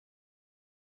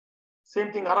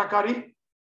 Same thing, arakari,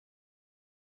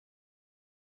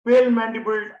 pale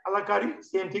mandibled alakari,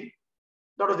 same thing.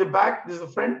 That was the back, this is the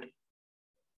front.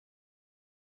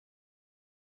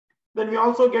 Then we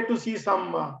also get to see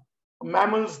some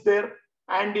mammals there,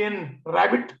 Andean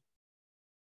rabbit.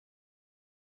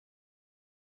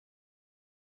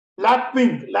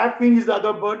 Lapwing is the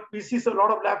other bird. We see a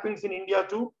lot of lapwings in India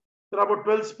too. There are about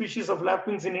 12 species of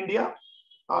lapwings in India.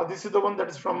 This is the one that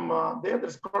is from there.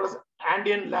 That's called as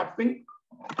Andean lapwing.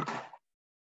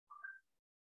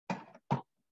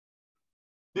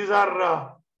 These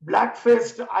are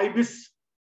black-faced ibis.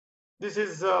 This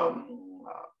is a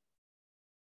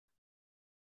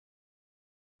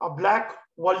black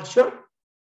vulture.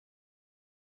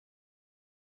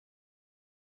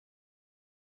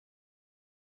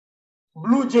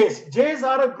 Blue jays. Jays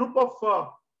are a group of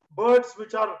birds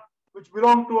which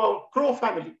belong to our crow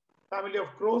family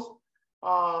of crows.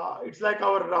 It's like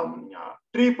our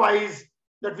tree pies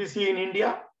that we see in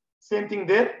India. Same thing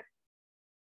there.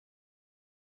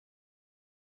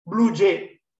 Blue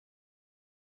jay.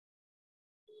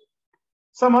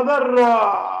 Some other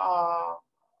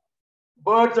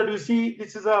birds that you see.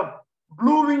 This is a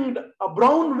brown-winged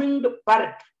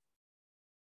parrot.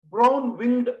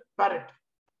 Brown-winged parrot.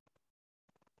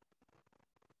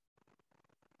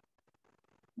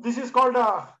 This is called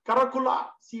a caracula,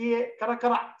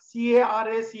 carakara,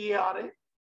 C-A-R-A.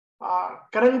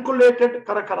 Carunculated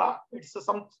caracara. It's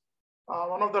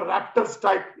one of the raptors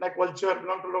type, like vulture,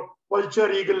 belong to the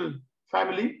vulture eagle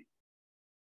family.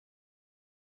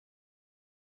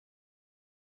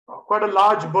 Quite a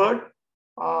large bird.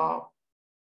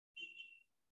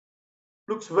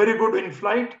 Looks very good in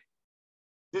flight.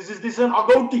 This is an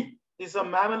agouti. This is a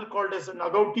mammal called as an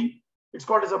agouti. It's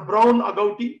called as a brown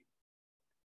agouti.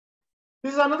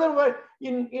 This is another way.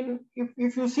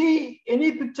 If you see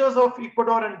any pictures of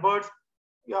Ecuadorian birds,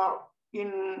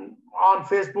 on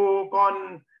Facebook,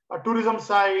 on tourism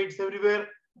sites, everywhere,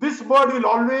 this bird will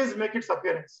always make its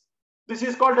appearance. This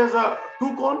is called as a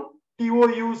toucan,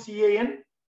 T-O-U-C-A-N.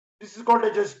 This is called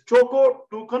as choco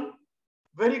toucan.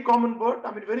 Very common bird.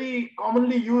 I mean, very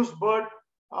commonly used bird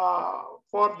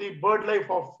for the bird life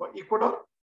of Ecuador.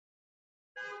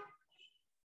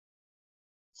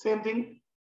 Same thing.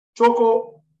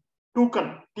 Choco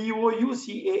toucan,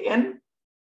 T-O-U-C-A-N.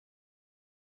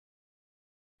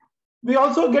 We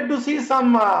also get to see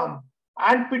some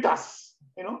antpitas,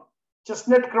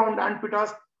 chestnut-crowned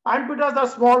antpitas. Antpitas are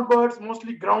small birds,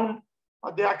 mostly ground.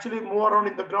 They actually move around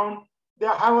in the ground. They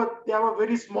have a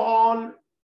very small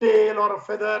tail or a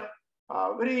feather.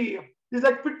 It's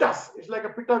like pittas. It's like a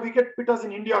pitta. We get pittas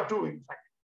in India too, in fact.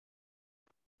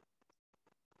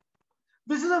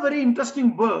 This is a very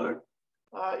interesting bird.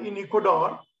 In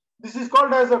Ecuador, this is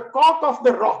called as a cock of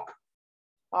the rock.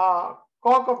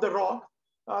 Cock of the rock.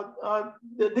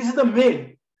 This is the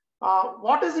male.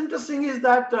 What is interesting is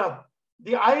that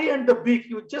the eye and the beak,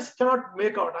 you just cannot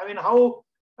make out. I mean, how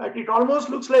it almost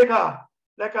looks like an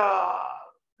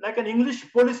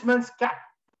English policeman's cap.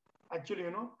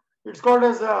 Actually, it's called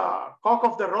as a cock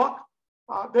of the rock.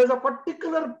 There's a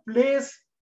particular place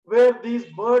where these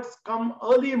birds come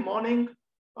early morning.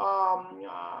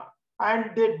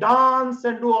 And they dance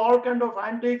and do all kind of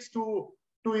antics to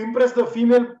impress the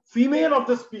female of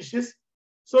the species.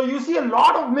 So you see a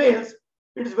lot of males.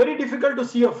 It is very difficult to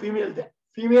see a female there.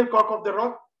 Female cock of the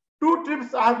rock. 2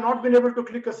 trips, I have not been able to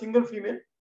click a single female,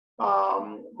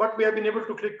 but we have been able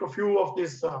to click a few of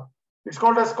these. It's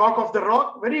called as cock of the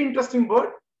rock. Very interesting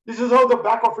bird. This is how the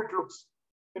back of it looks.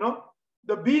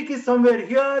 The beak is somewhere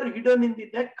here, hidden in the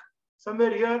neck,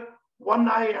 somewhere here, one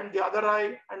eye and the other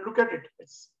eye, and look at it.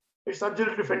 It's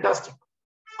absolutely fantastic.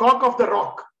 Cock of the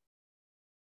rock.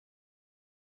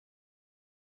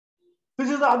 This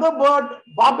is the other bird,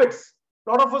 barbets. A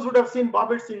lot of us would have seen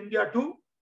barbets in India too.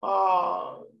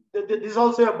 This is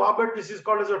also a barbet. This is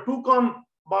called as a toucan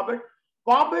barbet.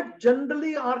 Barbet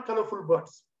generally are colorful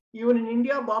birds. Even in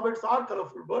India, barbets are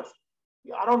colorful birds.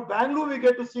 Around Bangalore, we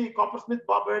get to see coppersmith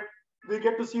barbet. We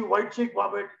get to see white-cheek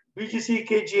barbet, BGC,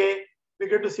 KGA. We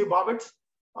get to see barbets.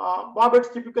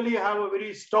 Barbets typically have a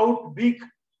very stout beak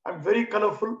and very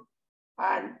colorful.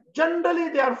 And generally,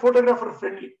 they are photographer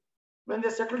friendly. When they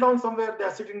settle down somewhere, they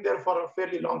are sitting there for a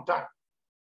fairly long time.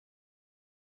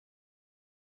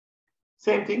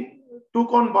 Same thing,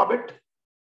 toucan barbet.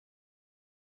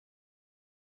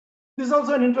 This is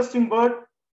also an interesting bird.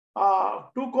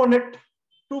 Toucanet.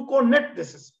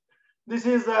 This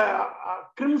is a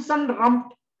crimson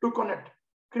rumped toucanet.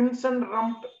 Crimson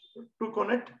rumped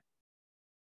toucanet.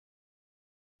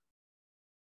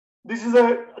 This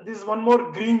is one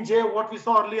more green jay. What we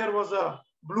saw earlier was a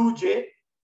blue jay,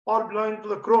 all belonging to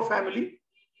the crow family.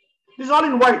 This is all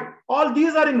in wild. All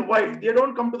these are in wild. They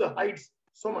don't come to the hides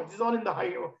so much. This is all in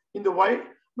the wild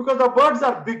because the birds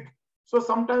are big. So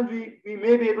sometimes we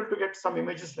may be able to get some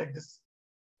images like this.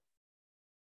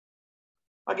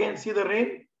 Again, see the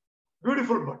rain.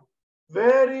 Beautiful bird.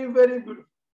 Very, very beautiful.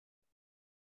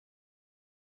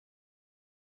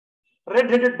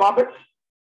 Red-headed barbet.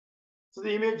 So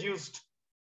the image used.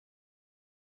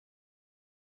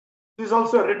 This is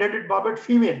also a red-headed barbet,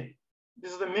 female.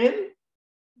 This is the male.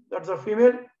 That's a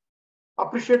female.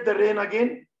 Appreciate the rain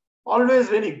again. Always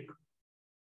raining.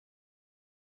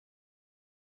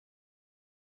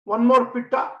 One more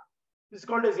pitta. This is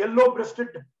called as yellow-breasted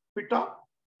pitta.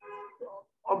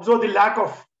 Observe the lack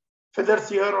of feathers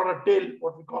here or a tail,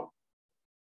 what we call.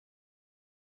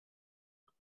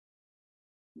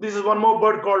 This is one more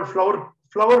bird called flower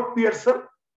piercer,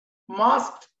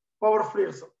 masked flower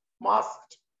piercer,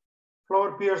 masked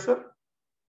flower piercer.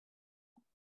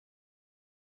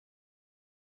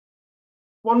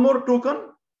 One more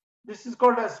toucan. This is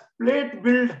called as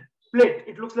plate-billed plate.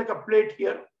 It looks like a plate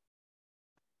here.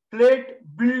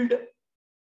 Plate-billed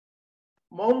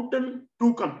mountain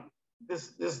toucan.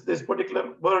 This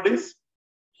particular bird is.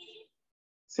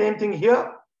 Same thing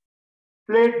here.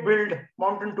 Plate-billed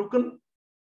mountain toucan.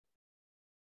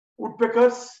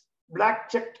 Woodpeckers,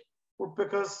 black-checked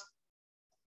woodpeckers.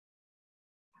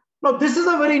 Now, this is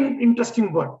a very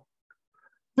interesting bird.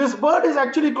 This bird is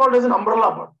actually called as an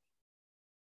umbrella bird.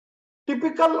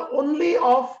 Typical only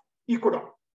of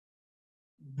Ecuador.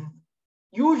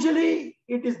 Usually,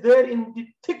 it is there in the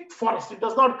thick forest. It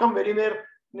does not come very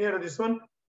near this one.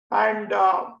 And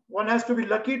one has to be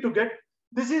lucky to get.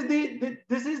 This is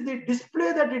the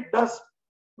display that it does,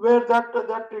 where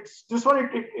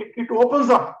it opens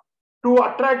up to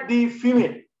attract the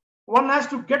female. One has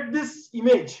to get this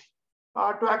image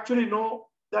to actually know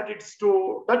that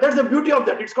that's the beauty of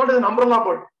that. It's called as an umbrella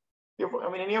bird.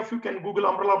 Any of you can Google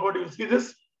umbrella bird, you will see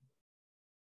this.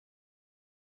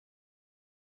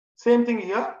 Same thing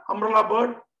here, umbrella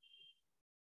bird.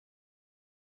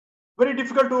 Very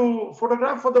difficult to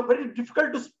photograph, very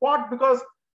difficult to spot because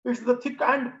it's the thick.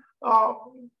 And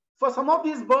for some of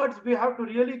these birds, we have to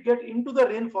really get into the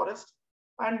rainforest.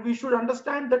 And we should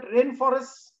understand that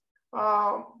rainforests,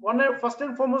 first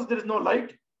and foremost, there is no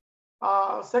light.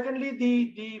 Secondly,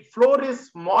 the floor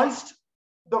is moist.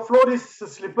 The floor is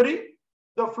slippery.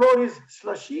 The floor is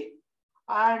slushy.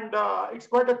 And it's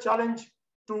quite a challenge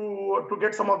to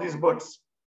get some of these birds.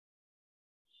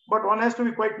 But one has to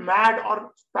be quite mad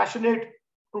or passionate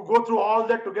to go through all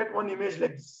that to get one image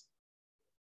like this.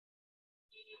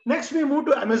 Next, we move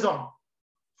to Amazon.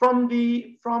 From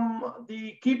the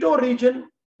Quito region,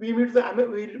 we move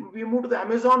to the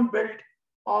Amazon belt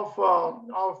of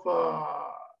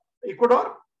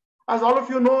Ecuador. As all of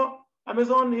you know,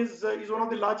 Amazon is one of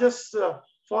the largest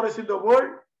forests in the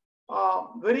world.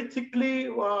 Very thick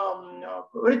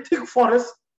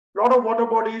forest, a lot of water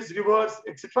bodies, rivers,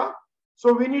 etc.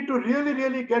 So we need to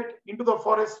really get into the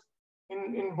forest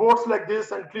in boats like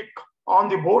this and click on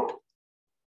the boat.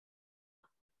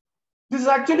 This is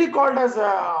actually called as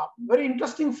a very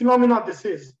interesting phenomena.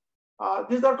 These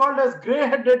are called as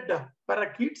gray-headed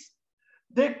parakeets.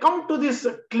 They come to this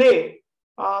clay.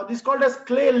 This is called as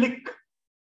clay lick.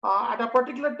 At a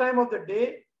particular time of the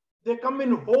day, they come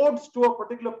in hordes to a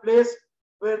particular place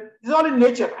where it's all in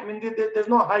nature. There's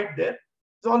no hide there.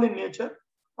 It's all in nature.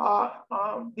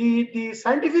 The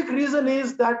scientific reason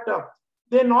is that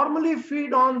they normally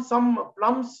feed on some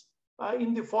plums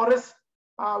in the forest,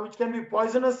 which can be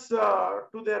poisonous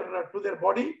to their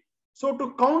body. So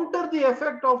to counter the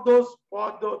effect of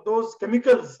those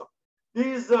chemicals,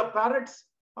 these parrots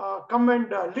come and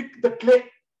lick the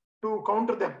clay to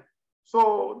counter them.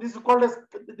 So this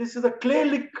is a clay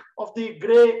lick of the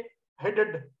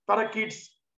gray-headed parakeets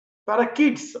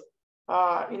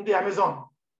in the Amazon.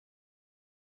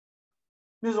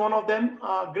 This is one of them,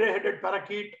 gray-headed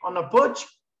parakeet on a perch.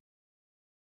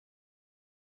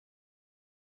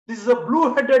 This is a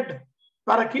blue-headed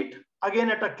parakeet, again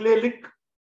at a clay lick.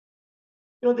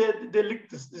 They lick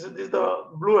this. This is the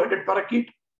blue-headed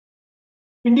parakeet.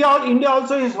 India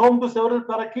also is home to several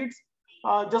parakeets.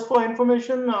 Just for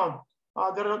information,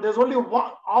 there's only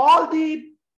one. All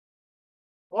the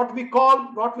what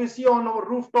we see on our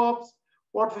rooftops,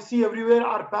 what we see everywhere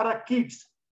are parakeets.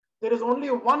 There is only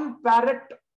one parrot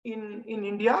in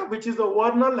India, which is the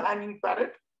vernal hanging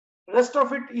parrot. Rest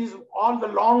of it is all the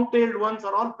long-tailed ones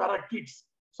are all parakeets.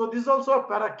 So this is also a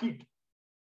parakeet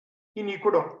in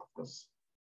Ecuador, of course.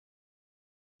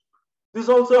 This is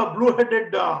also a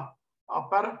blue-headed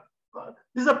parrot.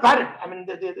 This is a parrot. I mean,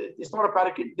 it's not a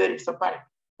parakeet. There, it's a parrot,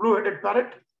 blue-headed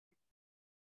parrot.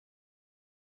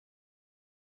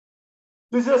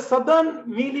 This is a southern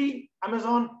mealy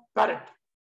Amazon parrot.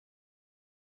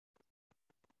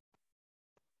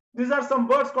 These are some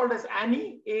birds called as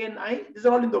Ani, A-N-I. These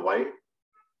are all in the wild.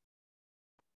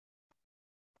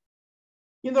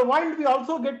 In the wild, we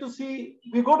also get to see,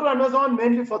 we go to Amazon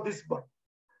mainly for this bird.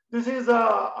 This is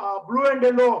a blue and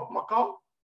yellow macaw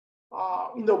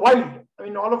in the wild. I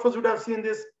mean, all of us would have seen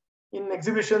this in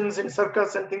exhibitions, in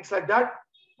circus and things like that.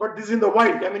 But this is in the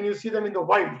wild. I mean, you see them in the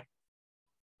wild.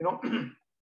 You know,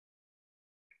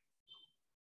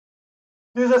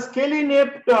 this is a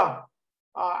scaly-naped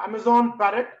Amazon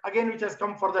parrot, again, which has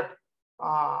come for that.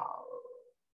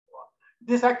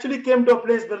 This actually came to a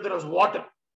place where there was water.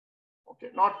 Okay,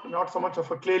 not so much of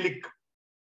a clay lick.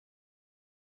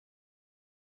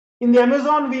 In the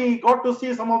Amazon, we got to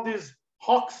see some of these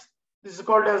hawks. This is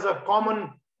called as a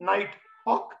common night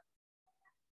hawk.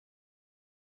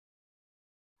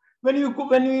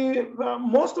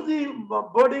 Most of the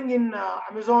birding in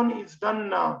Amazon is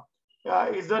done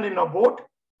in a boat.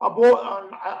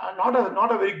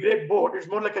 Not a very great boat. It's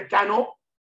more like a canoe.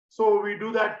 So we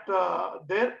do that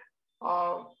there.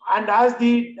 And as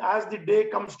the day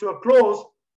comes to a close,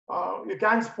 you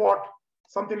can spot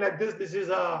something like this. This is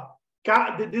a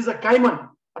caiman,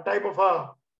 a type of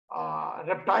a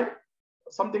reptile,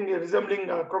 something resembling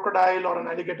a crocodile or an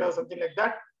alligator, something like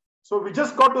that. So we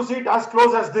just got to see it as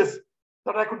close as this,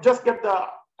 that I could just get the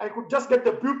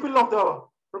pupil of the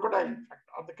crocodile, in fact,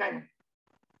 of the caiman.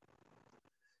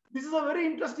 This is a very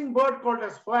interesting bird called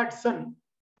as Hoatzin,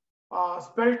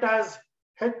 spelled as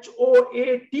Hoatzin.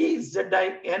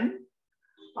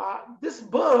 This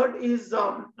bird is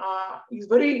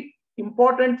very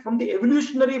important from the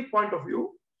evolutionary point of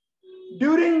view.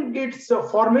 During its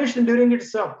formation,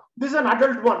 this is an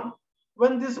adult one.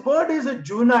 When this bird is a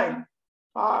juvenile,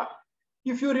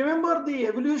 if you remember the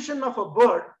evolution of a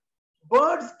bird,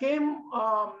 birds came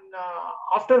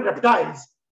after reptiles.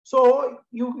 So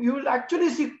you will actually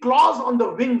see claws on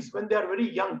the wings when they are very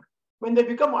young. When they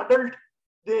become adult,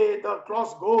 the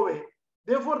claws go away.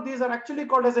 Therefore, these are actually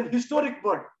called as an historic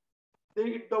bird.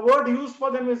 The word used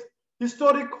for them is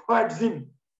historic Hoatzin.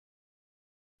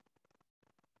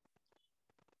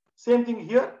 Same thing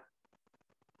here.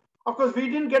 Of course, we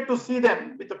didn't get to see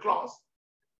them with the claws.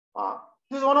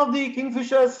 This is one of the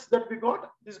kingfishers that we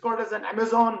got. This is called as an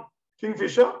Amazon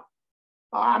kingfisher.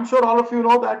 I'm sure all of you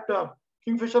know that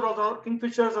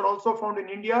kingfishers are also found in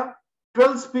India.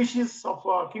 12 species of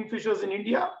kingfishers in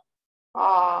India.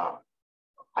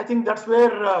 I think that's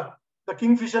where the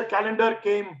kingfisher calendar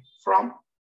came from.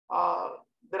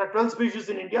 There are 12 species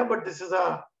in India, but this is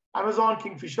a Amazon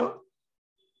kingfisher.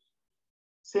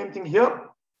 Same thing here.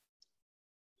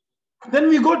 Then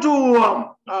we go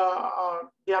to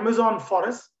the Amazon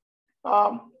forest.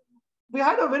 We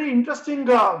had a very interesting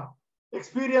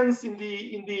experience in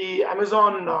the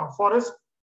Amazon forest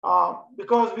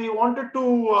because we wanted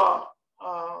to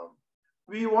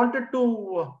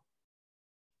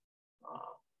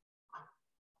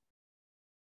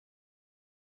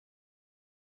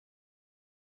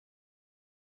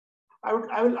I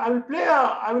will play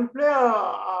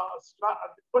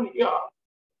one here.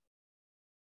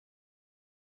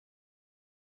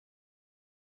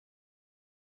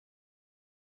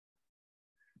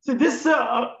 See this.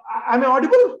 Am I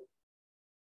audible?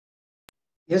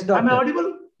 Yes, doctor. Am I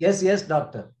audible? Yes,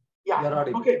 doctor. Yeah. You're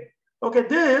audible. Okay.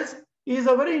 This is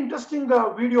a very interesting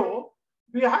video.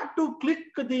 We had to click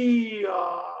the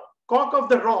cock of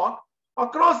the rock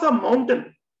across a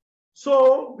mountain.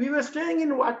 So we were staying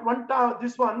at one tower,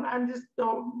 this one, and this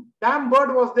damn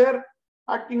bird was there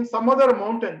in some other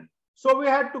mountain. So we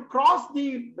had to cross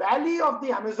the valley of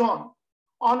the Amazon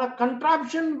on a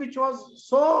contraption which was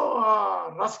so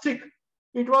rustic.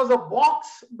 It was a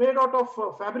box made out of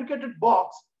a fabricated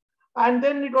box, and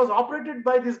then it was operated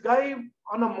by this guy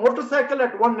on a motorcycle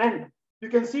at one end. You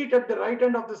can see it at the right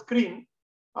end of the screen.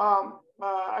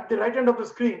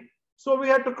 So we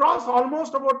had to cross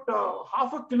almost about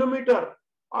half a kilometer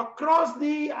across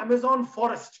the Amazon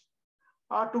forest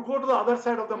to go to the other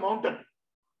side of the mountain.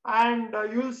 And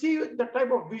you will see the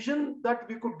type of vision that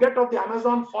we could get of the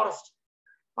Amazon forest.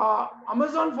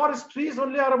 Amazon forest trees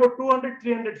only are about 200,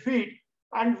 300 feet.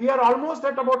 And we are almost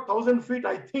at about 1,000 feet,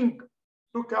 I think,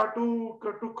 to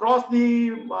cross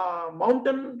the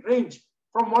mountain range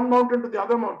from one mountain to the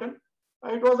other mountain.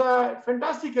 It was a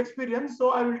fantastic experience.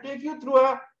 So I will take you through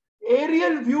a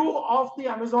aerial view of the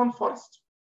Amazon forest.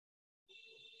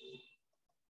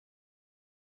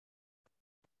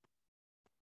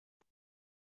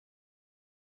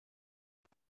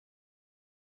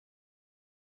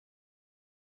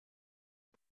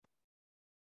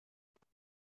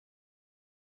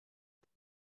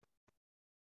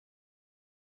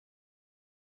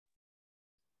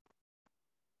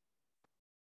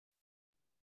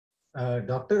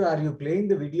 Doctor, are you playing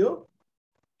the video?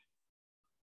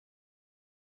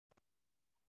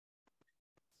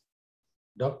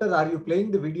 Doctor, are you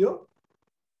playing the video?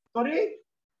 Sorry?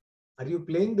 Are you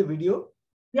playing the video?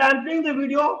 Yeah, I'm playing the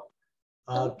video.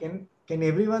 Can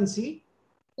everyone see?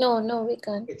 No, we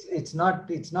can't. It's not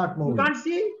moving. You can't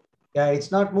see? Yeah,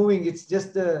 it's not moving. It's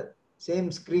just the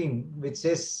same screen which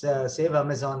says Save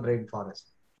Amazon Rainforest.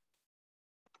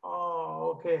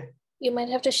 Oh, okay. You might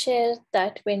have to share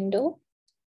that window.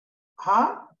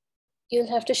 Huh? You'll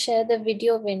have to share the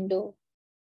video window.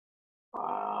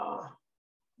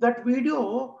 That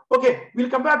video. Okay, we'll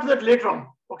come back to that later on.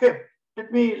 Okay,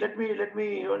 let me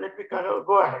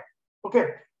go ahead. Okay,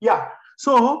 yeah.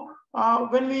 So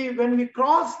when we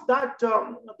crossed that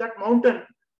that mountain,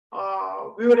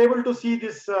 we were able to see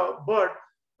this bird.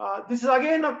 This is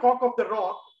again a cock of the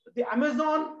rock, the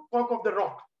Amazon cock of the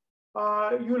rock.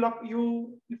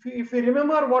 If you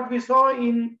remember what we saw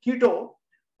in Quito,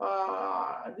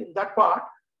 in that part,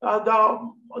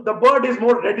 the bird is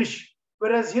more reddish,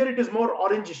 whereas here it is more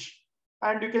orangish.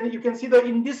 And you can see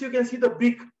in this you can see the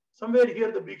beak. Somewhere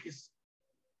here the beak is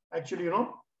actually,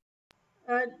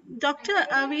 Doctor,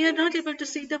 we are not able to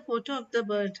see the photo of the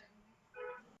bird.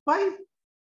 Why?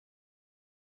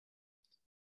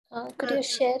 Could you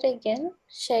share again?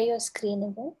 Share your screen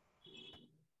again.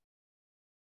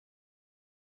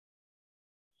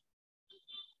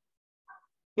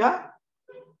 Yeah.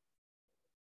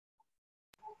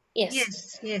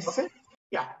 Yes. Okay.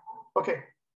 Yeah. Okay.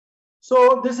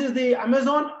 So this is the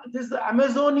Amazon. This is the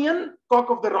Amazonian cock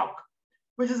of the rock,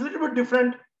 which is a little bit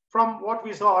different from what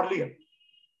we saw earlier.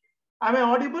 Am I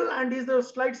audible? And is the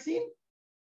slide seen?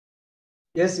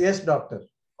 Yes, doctor.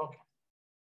 Okay.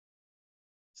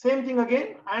 Same thing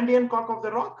again, Andean cock of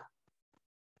the rock.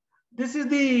 These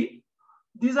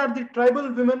are the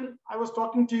tribal women I was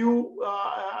talking to you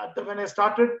when I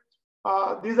started.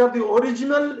 These are the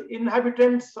original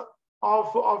inhabitants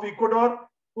of Ecuador,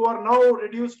 who are now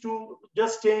reduced to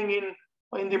just staying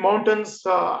in the mountains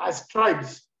as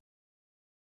tribes.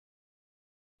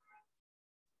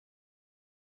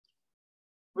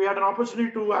 We had an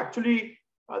opportunity to actually,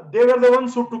 they were the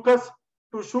ones who took us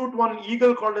to shoot one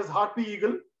eagle called as harpy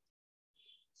eagle.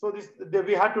 So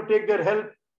we had to take their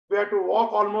help. We had to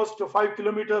walk almost 5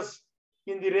 kilometers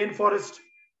in the rainforest,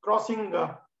 crossing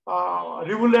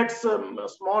rivulets,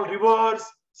 small rivers,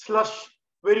 slush,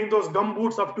 wearing those gum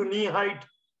boots up to knee height,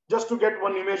 just to get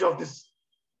one image of this.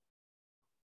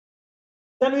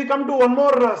 Then we come to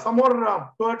some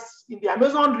more birds in the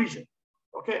Amazon region.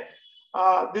 Okay,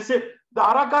 this is the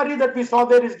Aracari that we saw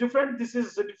there is different. This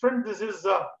is different. This is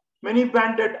many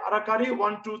banded Aracari,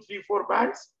 1, 2, 3, 4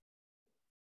 bands.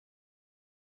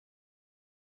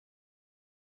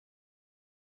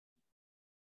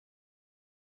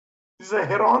 This is a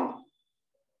heron.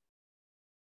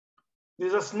 This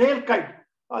is a snail kite.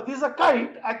 This is a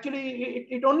kite. Actually,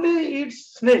 it only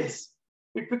eats snails.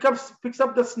 It picks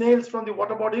up the snails from the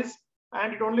water bodies,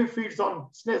 and it only feeds on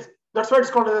snails. That's why it's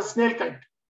called as a snail kite.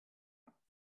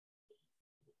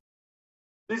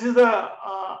 This is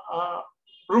a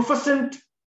rufescent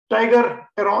tiger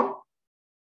heron.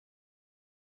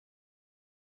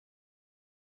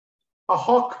 A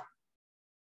hawk.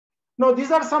 Now,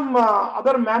 these are some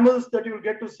other mammals that you will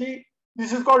get to see.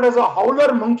 This is called as a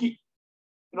howler monkey.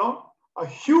 A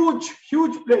huge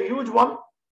one.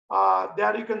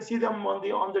 There you can see them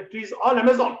on the trees. All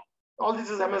Amazon. All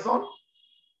this is Amazon,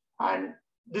 and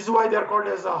this is why they are called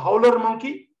as a howler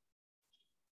monkey.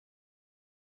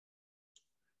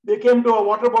 They came to a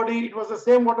water body. It was the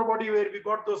same water body where we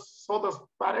saw those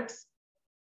parrots.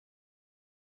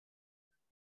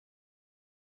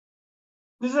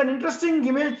 This is an interesting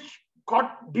image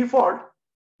caught default.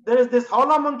 There is this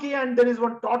howler monkey and there is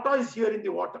one tortoise here in the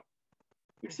water.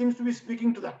 It seems to be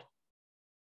speaking to that.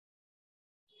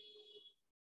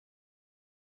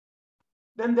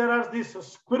 Then there are these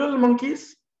squirrel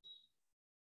monkeys.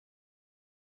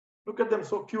 Look at them,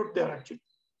 so cute they are actually.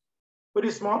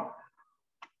 Very small.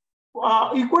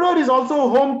 Ecuador is also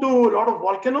home to a lot of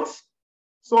volcanoes.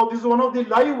 So this is one of the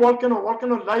live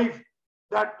volcano live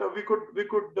that we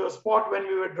could spot when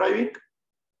we were driving.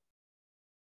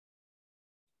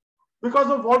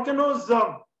 Because of volcanoes,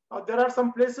 there are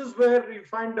some places where you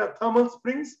find thermal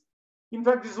springs. In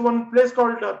fact, this is one place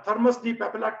called Thermas de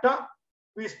Papelacta.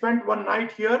 We spent one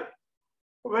night here.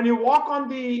 When you walk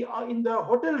on in the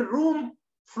hotel room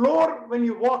floor, when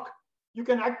you walk, you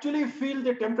can actually feel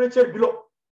the temperature below.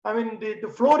 I mean, the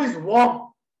floor is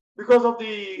warm because of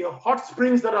the hot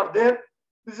springs that are there.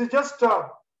 This is just,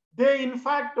 they in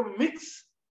fact mix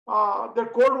the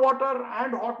cold water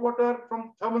and hot water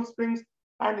from thermal springs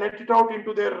and let it out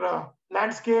into their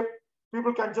landscape.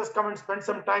 People can just come and spend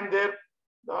some time there,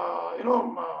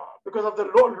 because of the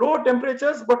low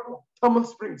temperatures, but thermal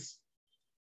springs.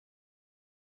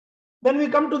 Then we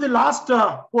come to the last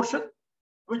portion,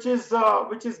 which is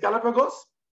Galapagos.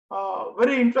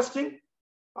 Very interesting.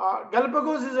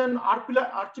 Galapagos is an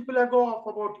archipelago of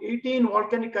about 18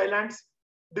 volcanic islands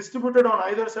distributed on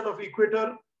either side of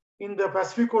equator in the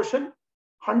Pacific Ocean,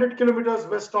 100 kilometers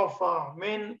west of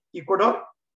main Ecuador.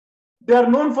 They are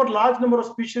known for large number of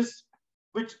species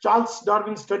which Charles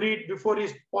Darwin studied before he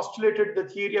postulated the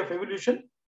theory of evolution.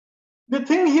 The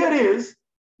thing here is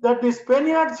that the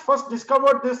Spaniards first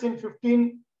discovered this in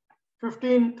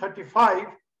 1535,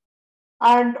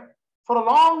 and for a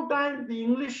long time the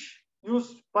English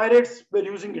pirates were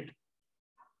using it.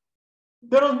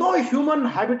 There was no human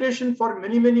habitation for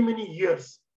many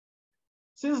years.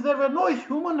 Since there were no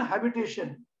human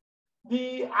habitation,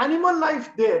 the animal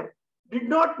life there did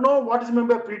not know what is meant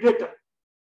by predator.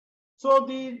 So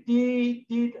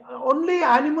the only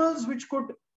animals which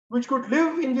could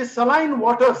live in the saline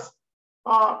waters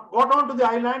got onto the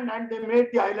island, and they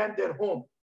made the island their home,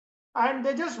 and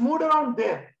they just moved around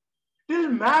there till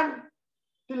man,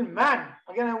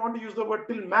 again I want to use the word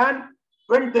till man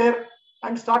went there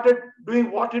and started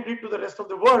doing what he did to the rest of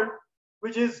the world,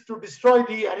 which is to destroy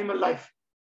the animal life.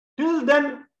 Till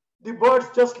then, the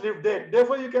birds just lived there.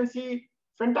 Therefore, you can see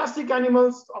fantastic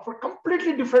animals of a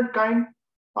completely different kind,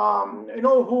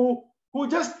 who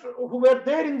were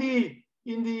there in the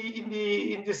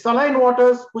saline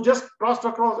waters, who just crossed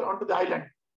across onto the island.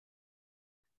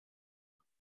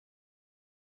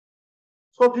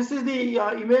 So this is the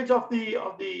image of the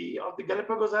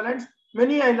Galapagos Islands.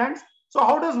 Many islands. So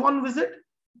how does one visit?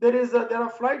 There are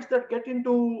flights that get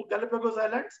into Galapagos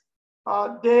Islands.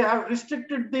 They have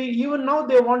restricted even now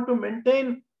they want to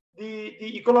maintain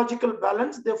the ecological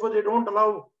balance. Therefore, they don't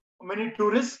allow many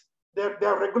tourists. They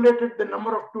have regulated the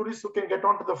number of tourists who can get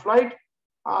onto the flight.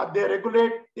 They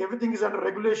regulate, everything is under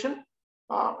regulation.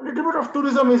 A little bit of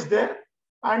tourism is there,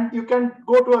 and you can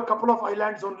go to a couple of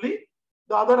islands only.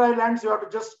 The other islands you have to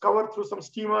just cover through some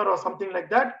steamer or something like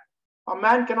that. A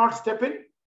man cannot step in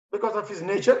because of his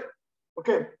nature.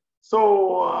 Okay,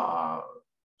 so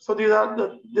these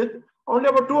are only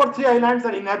about 2 or 3 islands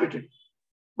are inhabited,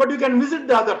 but you can visit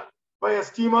the other by a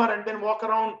steamer and then walk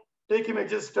around, take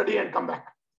images, study, and come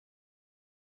back.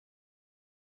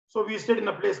 So we stayed in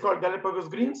a place called Galapagos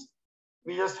Greens.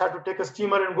 We just had to take a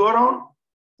steamer and go around.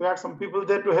 We had some people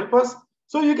there to help us.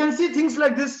 So you can see things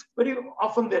like this very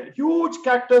often there. Huge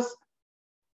cactus.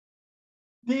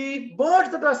 The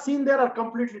birds that are seen there are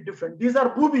completely different. These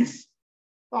are boobies.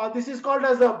 This is called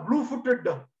as a blue-footed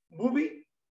booby.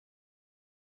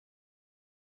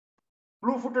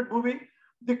 Blue-footed booby.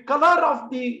 The color of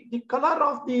the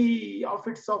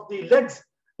legs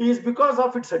is because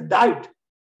of its diet.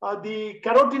 The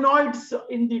carotenoids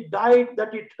in the diet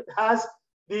that it has,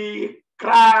 the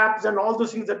crabs and all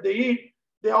those things that they eat,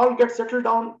 they all get settled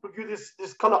down to give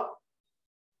this color.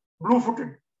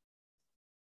 Blue-footed.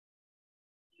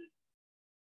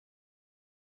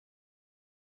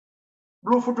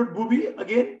 Blue-footed booby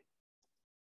again.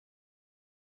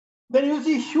 Then you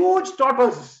see huge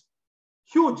tortoises,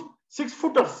 huge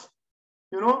 6-footers.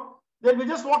 They'll be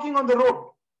just walking on the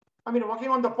road. Walking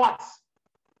on the paths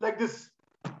like this.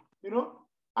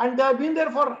 And they have been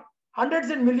there for hundreds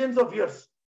and millions of years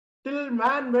till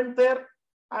man went there,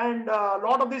 and a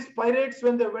lot of these pirates,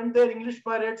 when they went there, English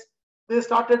pirates, they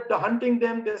started hunting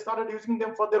them, they started using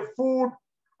them for their food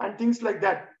and things like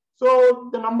that. So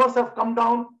the numbers have come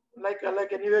down like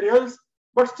anywhere else,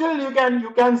 but still you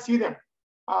can see them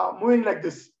moving like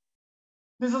this.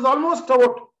 This is almost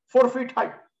about 4 feet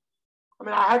high.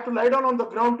 I had to lie down on the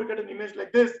ground to get an image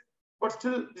like this, but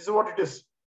still this is what it is.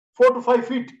 4 to 5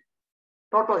 feet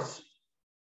tortoise.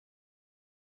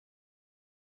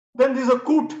 Then there's a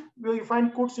coot. You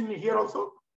find coots in here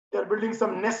also. They are building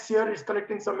some nests here. It's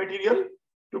collecting some material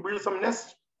to build some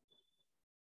nests.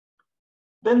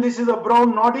 Then this is a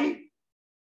brown noddy.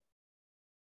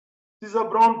 This is a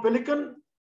brown pelican.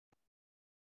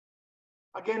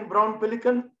 Again, brown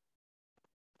pelican.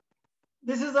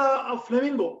 This is a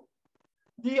flamingo.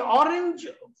 The orange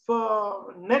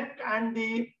neck and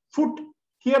the foot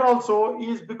here also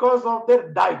is because of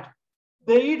their diet.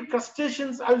 They eat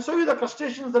crustaceans. I'll show you the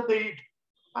crustaceans that they eat,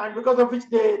 and because of which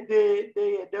they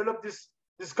develop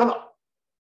this color.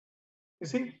 You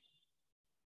see?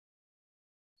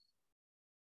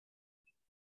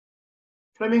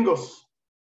 Flamingos.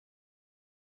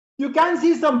 You can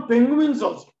see some penguins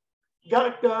also.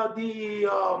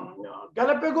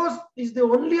 Galapagos is the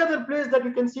only other place that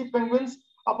you can see penguins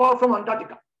apart from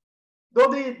Antarctica.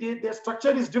 Though their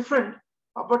structure is different,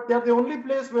 but they are the only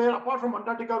place where, apart from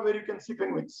Antarctica, where you can see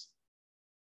penguins.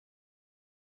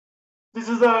 This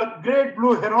is a great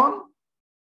blue heron,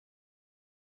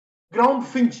 ground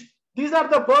finch. These are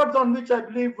the birds on which I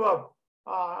believe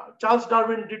Charles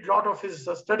Darwin did a lot of his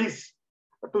studies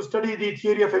to study the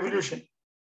theory of evolution.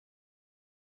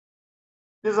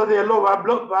 These are the yellow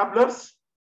warblers.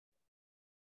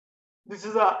 This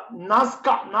is a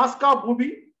Nazca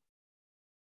booby.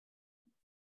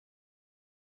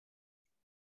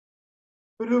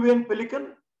 Peruvian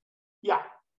pelican. Yeah.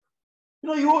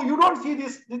 You don't see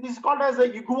this. This is called as a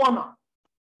iguana.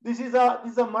 This is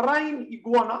a marine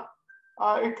iguana.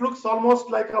 It looks almost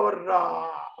like our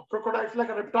crocodile, it's like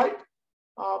a reptile,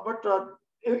 but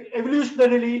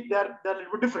evolutionarily they're a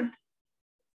little bit different.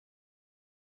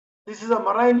 This is a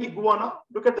marine iguana.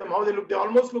 Look at them, how they look. They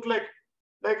almost look like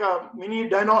a mini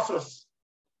dinosaurus.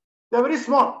 They're very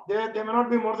small. They may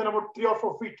not be more than about 3 or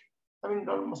 4 feet. I mean,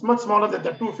 much smaller than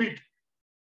that, 2 feet.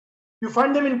 You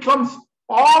find them in clumps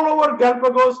all over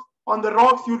Galapagos. On the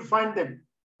rocks, you'll find them.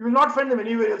 You will not find them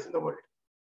anywhere else in the world.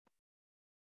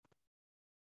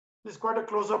 This is quite a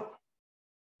close-up.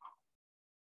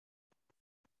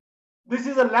 This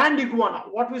is a land iguana.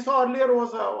 What we saw earlier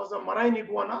was a marine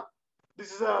iguana.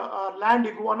 This is a land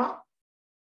iguana.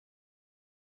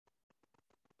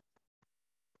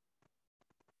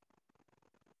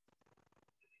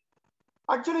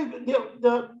 Actually,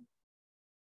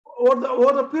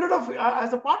 over the period of,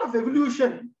 as a part of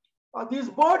evolution, these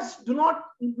birds do not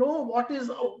know what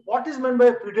is meant by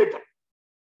a predator.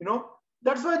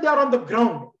 That's why they are on the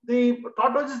ground. The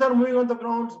tortoises are moving on the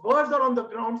grounds. Birds are on the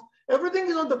grounds. Everything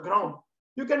is on the ground.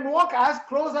 You can walk as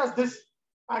close as this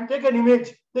and take an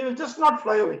image. They will just not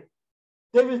fly away.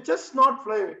 They will just not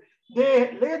fly away.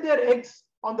 They lay their eggs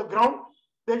on the ground.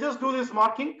 They just do this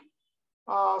marking.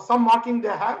 Some marking they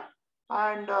have.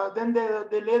 And then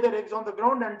they lay their eggs on the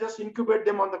ground and just incubate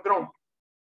them on the ground.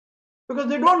 Because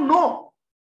they don't know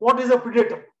what is a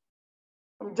predator.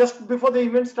 Just before the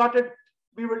event started,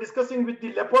 we were discussing with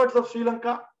the leopards of Sri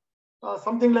Lanka,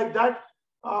 something like that.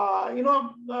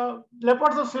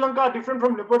 Leopards of Sri Lanka are different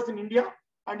from leopards in India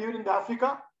and even in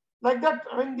Africa. Like that,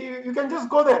 I mean, you can just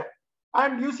go there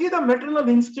and you see the maternal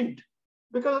instinct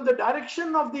because of the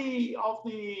direction of the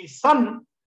sun.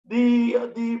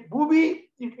 The booby,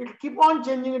 it will keep on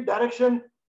changing its direction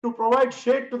to provide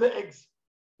shade to the eggs.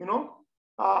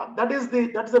 That is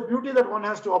the beauty that one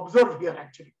has to observe here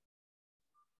actually.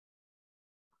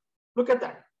 Look at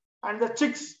that. And the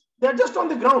chicks, they're just on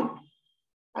the ground.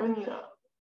 I mean,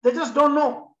 they just don't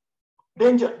know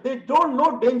danger. They don't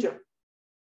know danger.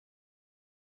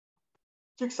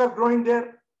 Chicks are growing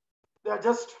there. They are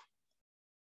just,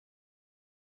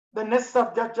 the nests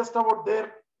are just about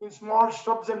there in small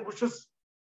shrubs and bushes.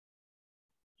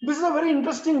 This is a very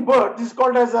interesting bird. This is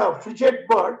called as a frigate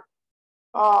bird.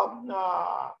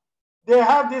 They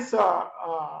have this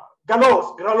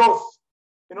gallows,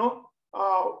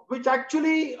 which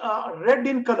actually red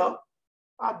in color.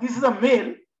 This is a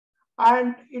male,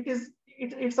 and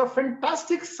it's a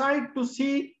fantastic sight to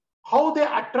see how they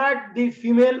attract the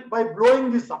female by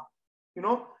blowing this up.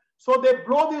 So they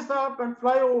blow this up and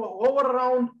fly over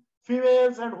around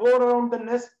females and hover around the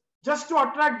nest just to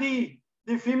attract the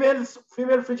female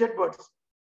frigate birds.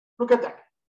 Look at that.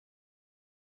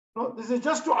 No, this is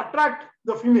just to attract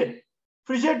the female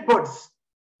frigate birds.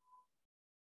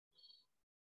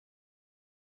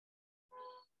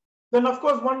 Then of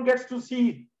course one gets to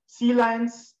see sea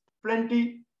lions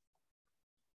plenty.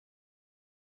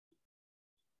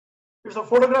 It's a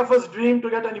photographer's dream to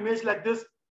get an image like this,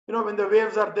 when the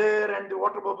waves are there and the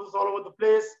water bubbles all over the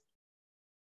place.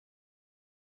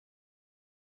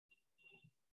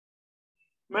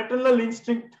 Maternal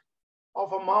instinct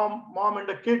of a mom and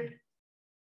a kid.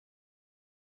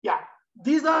 Yeah,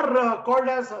 these are called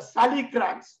as sally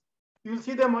crabs. You'll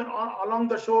see them along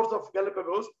the shores of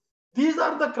Galapagos. These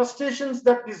are the crustaceans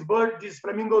that these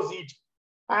flamingos eat.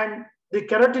 And the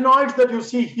carotenoids that you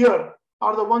see here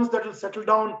are the ones that will settle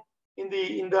down in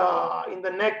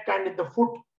the neck and in the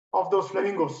foot of those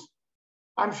flamingos.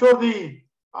 I'm sure the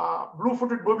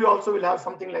blue-footed booby also will have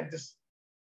something like this.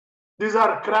 These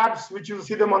are crabs, which you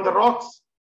see them on the rocks.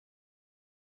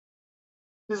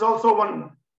 This is also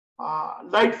one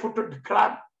light-footed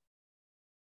crab.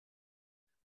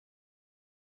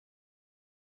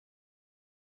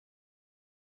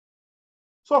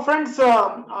 So friends,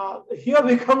 here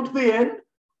we come to the end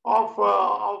of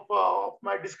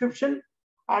my description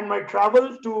and my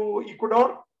travel to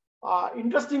Ecuador.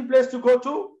 Interesting place to go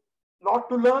to, lot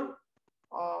to learn.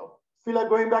 Feel like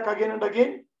going back again and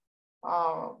again.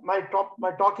 My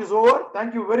talk is over.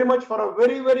 Thank you very much for a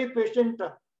very, very patient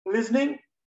listening.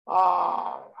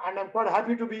 And I'm quite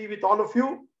happy to be with all of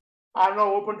you. I'm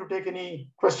now open to take any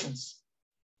questions.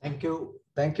 Thank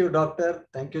you, Doctor.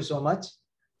 Thank you so much.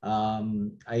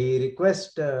 I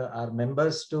request our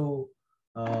members to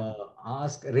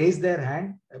raise their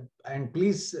hand, and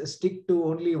please stick to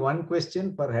only one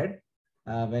question per head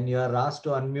when you are asked to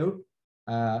unmute.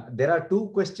 There are two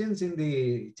questions in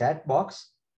the chat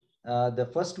box. The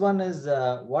first one is,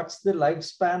 what's the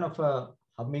lifespan of a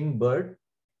hummingbird?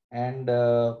 And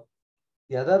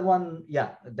the other one,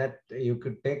 yeah, that you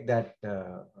could take that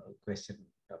question.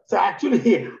 So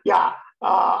actually, yeah,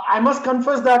 I must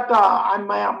confess that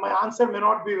my answer may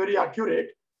not be very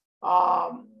accurate,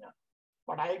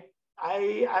 but I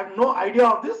have no idea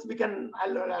of this.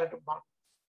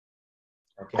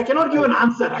 Okay. I cannot give an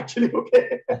answer actually.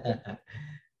 Okay.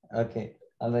 Okay.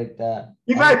 All right.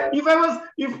 If I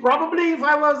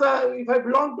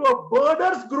belong to a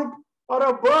birders group or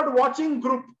a bird watching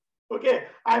group, okay,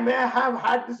 I may have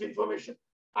had this information.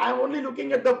 I am only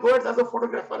looking at the birds as a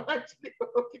photographer actually.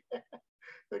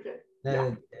 Okay.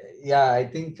 Yeah, I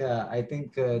think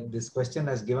this question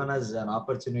has given us an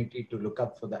opportunity to look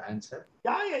up for the answer.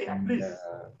 Yeah. And, please.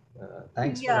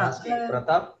 Thanks for asking,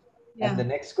 Pratap. And the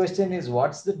next question is,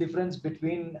 what's the difference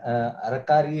between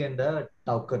Arakari and a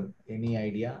toucan? Any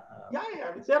idea? Yeah.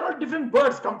 They're all different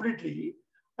birds completely.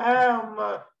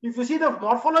 If you see the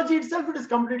morphology itself, it is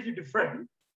completely different.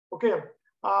 Okay.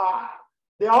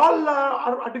 They all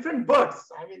are different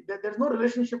birds. I mean, there's no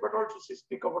relationship at all to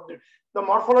speak about it. The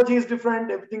morphology is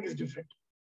different. Everything is different.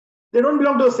 They don't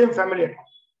belong to the same family at all.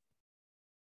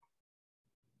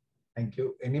 Thank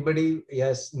you. Anybody?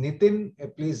 Yes, Nitin,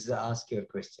 please ask your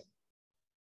question.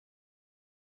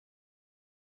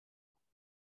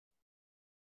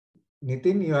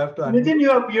 Nitin, you have to unmute. Nitin, you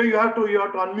have to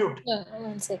unmute.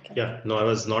 One second. Yeah, no, I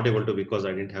was not able to because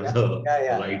I didn't have the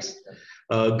rights.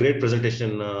 Great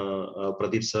presentation,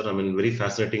 Pradeep sir. I mean, very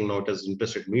fascinating. Now it has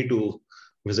interested me to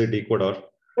visit Ecuador.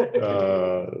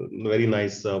 Very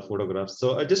nice photographs.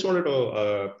 So I just wanted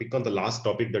to pick on the last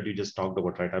topic that you just talked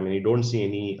about, right? I mean, you don't see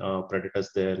any predators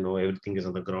there. No, everything is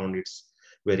on the ground. It's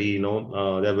very,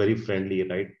 they're very friendly,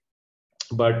 right?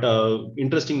 But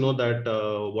interesting to know that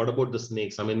what about the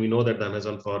snakes? I mean, we know that the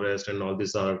Amazon forest and all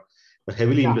these are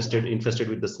heavily infested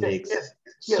with the snakes.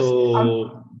 Yes.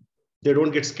 So they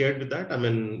don't get scared with that. I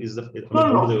mean,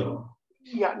 No.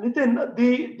 Yeah, Nitin,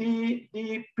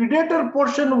 the predator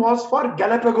portion was for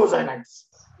Galapagos Islands.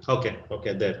 Okay,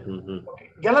 there.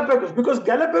 Galapagos, because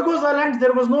Galapagos Islands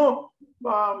there was no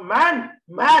man.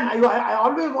 I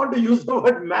always want to use the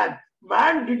word man.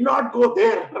 Man did not go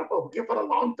there. Okay, for a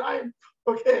long time.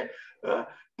 Okay,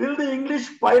 till the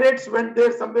English pirates went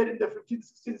there somewhere in the 15th,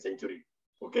 16th century.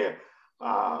 Okay,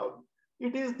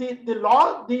 it is the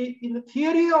law, in the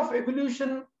theory of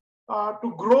evolution,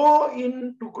 to grow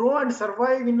and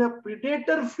survive in a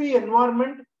predator-free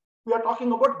environment. We are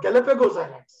talking about Galapagos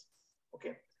Islands.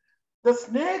 Okay, the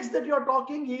snakes that you are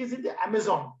talking is in the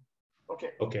Amazon.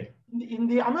 Okay. In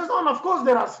the Amazon, of course,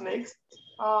 there are snakes,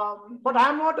 but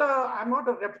I'm not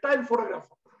a reptile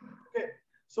photographer. Okay,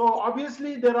 so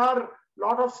obviously there are a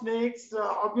lot of snakes.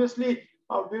 Obviously,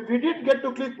 we did get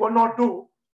to click one or two.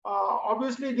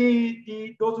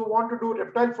 Obviously, those who want to do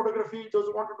reptile photography, those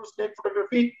who want to do snake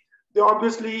photography, they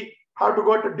obviously have to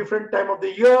go at a different time of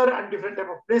the year and different type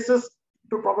of places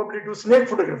to probably do snake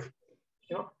photography.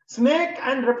 Snake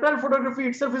and reptile photography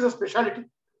itself is a specialty.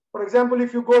 For example,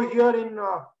 if you go here in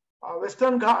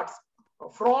Western Ghats,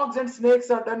 frogs and snakes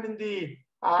are done in the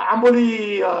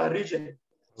Amboli region.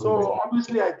 So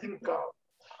obviously, I think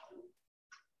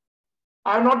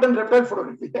I have not done reptile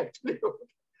photography actually.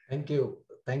 Thank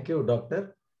you,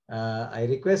 Doctor. I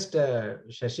request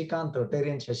Shashikant,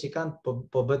 Rotarian Shashikant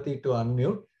Pobati to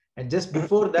unmute. And just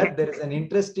before that, there is an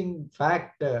interesting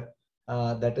fact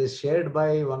that is shared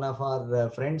by one of our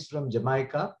friends from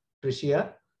Jamaica,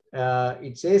 Tricia.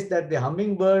 It says that the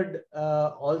hummingbird,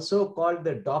 also called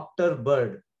the doctor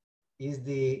bird, is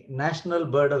the national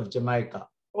bird of Jamaica.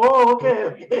 Oh,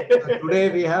 okay. So today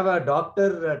we have a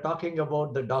doctor talking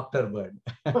about the doctor bird.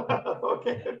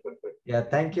 Okay. Yeah,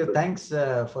 thank you. Thanks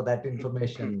for that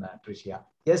information, Tricia.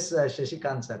 Yes,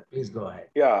 Shashikant sir, please go ahead.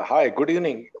 Yeah, hi, good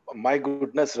evening. My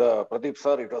goodness, Pradeep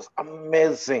sir, it was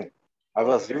amazing. I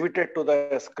was riveted to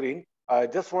the screen. I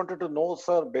just wanted to know,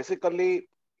 sir, basically,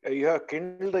 you have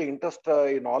kindled the interest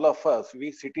in all of us.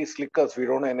 We city slickers, we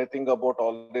don't know anything about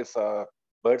all these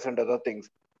birds and other things.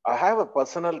 I have a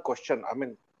personal question. I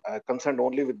mean, concerned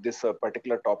only with this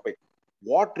particular topic.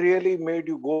 What really made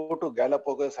you go to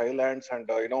Galapagos Islands and,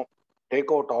 take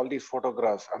out all these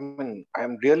photographs? I mean,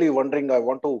 I'm really wondering, I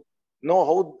want to know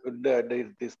how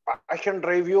this passion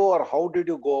drive you, or how did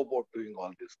you go about doing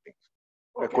all these things?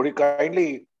 Okay. Could you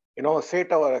kindly,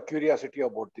 sate our curiosity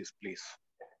about this, please?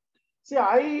 See,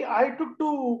 I took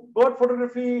to bird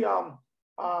photography. I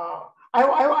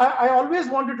always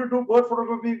wanted to do bird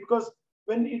photography because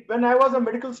when I was a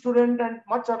medical student and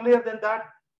much earlier than that,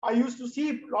 I used to see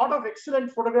a lot of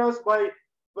excellent photographs by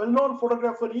well-known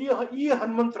photographer E.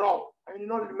 Hanumantrao. I mean,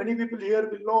 many people here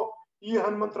will know E.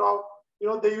 Hanumantrao.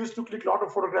 They used to click a lot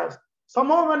of photographs.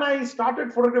 Somehow, when I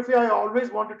started photography, I always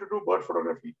wanted to do bird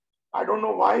photography. I don't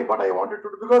know why, but I wanted to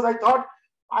do, because I thought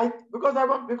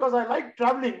because I like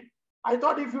traveling. I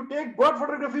thought if you take bird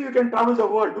photography, you can travel the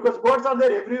world, because birds are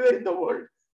there everywhere in the world.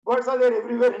 Birds are there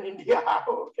everywhere in India.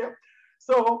 Okay,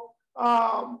 so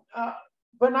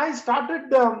when I started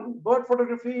bird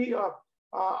photography,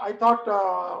 I thought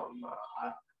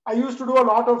I used to do a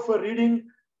lot of reading,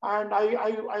 and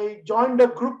I joined a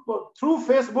group through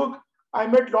Facebook. I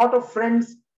met a lot of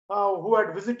friends who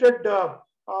had visited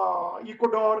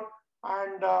Ecuador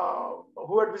and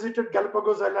who had visited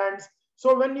Galapagos Islands.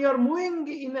 So when you are moving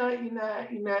in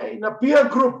a peer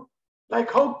group,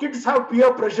 like how kids have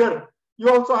peer pressure, you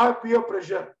also have peer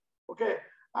pressure. Okay,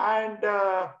 and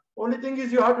only thing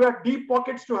is you have to have deep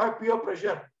pockets to have peer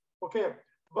pressure. Okay,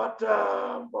 but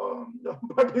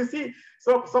but you see,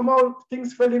 so somehow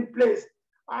things fell in place.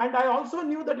 And I also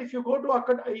knew that if you go to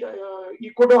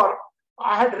Ecuador,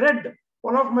 I had read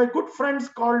one of my good friends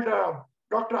called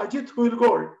Dr. Ajit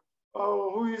Huilgold,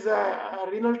 who is a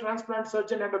renal transplant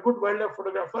surgeon and a good wildlife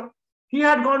photographer. He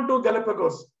had gone to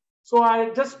Galapagos. So I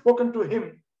had just spoken to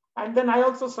him. And then I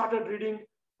also started reading.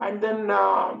 And then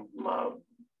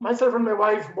myself and my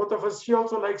wife, both of us, she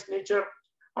also likes nature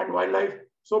and wildlife.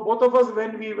 So both of us,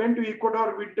 when we went to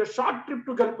Ecuador, we did a short trip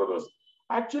to Galapagos.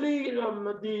 Actually,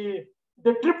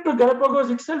 the trip to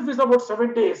Galapagos itself is about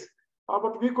 7 days.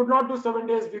 But we could not do 7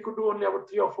 days. We could do only about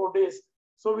 3 or 4 days.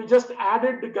 So we just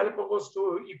added the Galapagos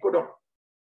to Ecuador.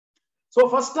 So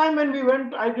first time when we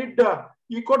went, I did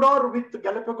Ecuador with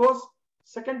Galapagos.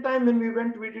 Second time when we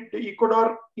went, we did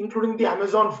Ecuador, including the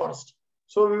Amazon forest.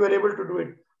 So we were able to do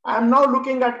it. I am now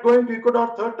looking at going to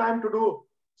Ecuador third time to do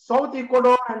South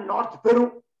Ecuador and North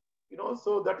Peru.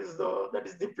 So that is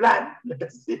the plan. Let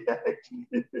us see.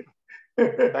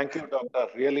 Thank you, Doctor.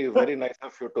 Really very nice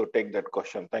of you to take that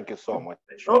question. Thank you so much.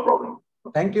 No problem.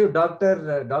 Thank you,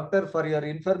 Doctor. Doctor, for your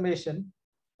information.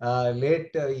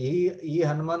 Late E.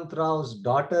 Hanumantrao's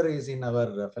daughter is in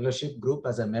our fellowship group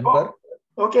as a member.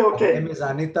 Oh, okay. Her name is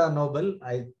Anita Noble.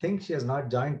 I think she has not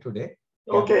joined today.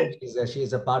 Yeah, okay. She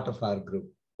is a part of our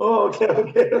group. Oh,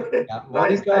 okay. Yeah,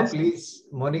 Monica, nice. Please.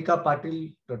 Monica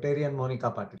Patil, Rotarian Monica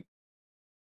Patil.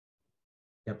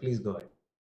 Yeah, please go ahead.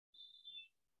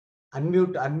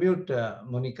 Unmute,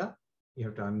 Monica. You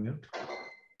have to unmute.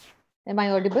 Am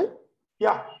I audible?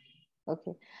 Yeah.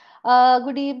 Okay.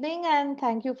 Good evening, and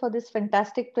thank you for this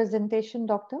fantastic presentation,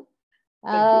 Doctor.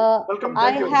 Thank you. Welcome.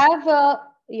 Thank you.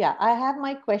 I have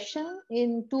my question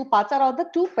in two parts, or rather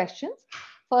two questions.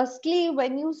 Firstly,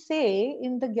 when you say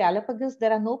in the Galapagos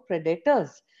there are no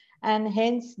predators, and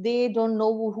hence they don't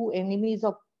know who enemies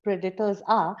or predators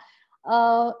are,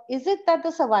 is it that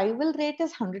the survival rate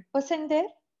is 100% there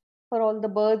for all the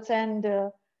birds and?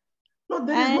 No,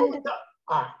 there is no.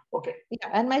 Okay. Yeah,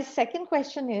 and my second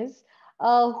question is,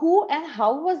 who and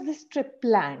how was this trip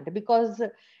planned? Because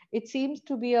it seems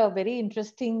to be a very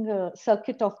interesting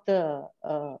circuit of the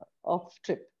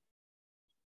trip.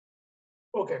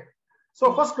 Okay.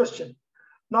 So first question.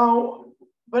 Now,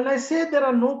 when I say there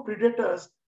are no predators,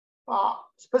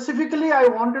 specifically, I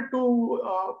wanted to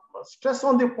stress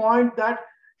on the point that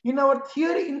in our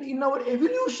theory, in our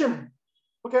evolution,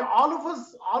 okay, all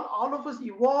of us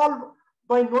evolved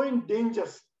by knowing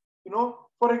dangers,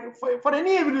 for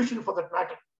any evolution for that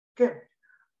matter. Okay,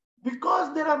 because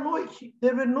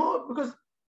because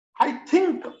I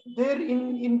think there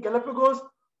in Galapagos,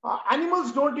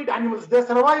 animals don't eat animals. They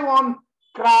survive on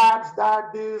crabs,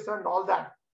 this and all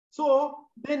that. So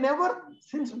they never,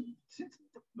 since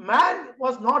man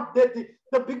was not there,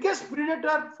 the biggest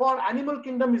predator for animal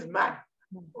kingdom is man.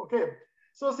 Okay,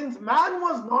 so since man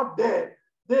was not there,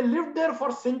 they lived there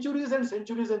for centuries and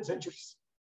centuries and centuries.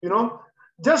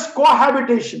 Just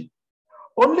cohabitation.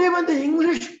 Only when the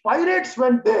English pirates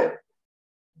went there,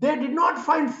 they did not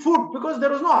find food because there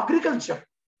was no agriculture.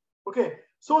 Okay,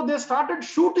 so they started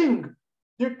shooting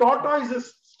the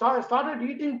tortoises, started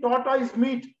eating tortoise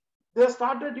meat. They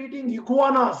started eating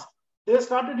iguanas. They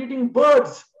started eating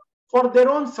birds for their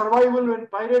own survival when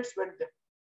pirates went there.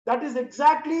 That is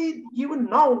exactly even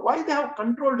now why they have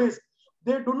controlled this.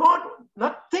 They do not,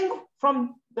 nothing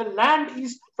from the land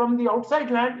is, from the outside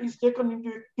land is taken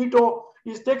into Quito,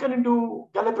 is taken into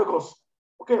Galapagos.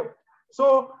 Okay.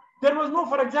 So there was no,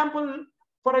 for example,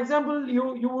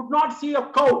 you would not see a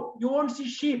cow, you won't see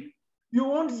sheep, you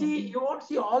won't see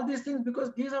all these things,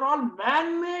 because these are all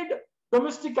man-made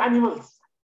domestic animals.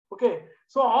 Okay.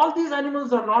 So all these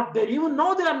animals are not there, even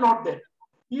though they are not there.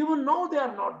 Even though they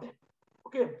are not there.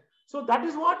 Okay. So that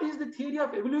is what is the theory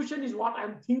of evolution, is what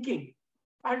I'm thinking.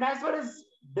 And as far as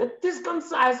death is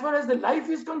concerned, as far as the life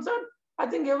is concerned, I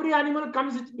think every animal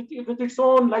comes with its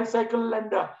own life cycle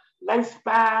and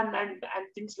lifespan and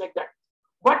things like that.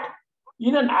 But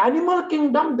in an animal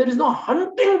kingdom, there is no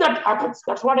hunting that happens.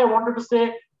 That's what I wanted to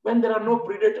say, when there are no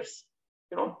predators,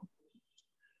 you know.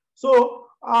 So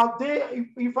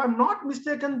if I'm not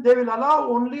mistaken, they will allow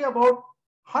only about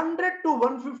 100 to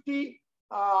 150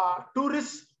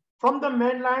 tourists from the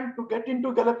mainland to get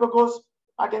into Galapagos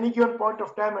at any given point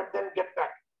of time and then get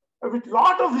back, with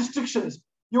lot of restrictions.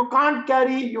 You can't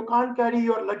carry your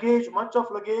luggage, much of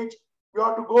luggage. You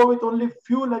have to go with only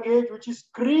few luggage, which is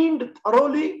screened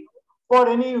thoroughly for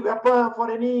any weapon, for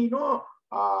any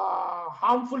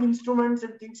harmful instruments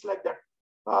and things like that.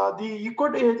 The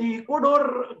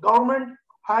Ecuador government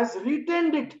has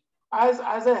retained it as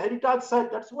a heritage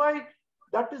site.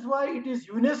 That is why it is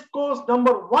UNESCO's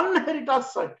 #1 heritage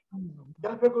site.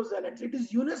 Galapagos Islands. It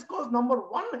is UNESCO's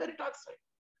 #1 heritage site.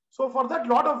 So for that,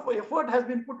 lot of effort has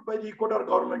been put by the Ecuador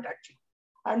government actually.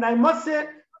 And I must say,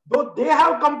 though they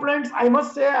have complaints, I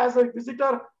must say, as a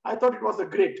visitor, I thought it was a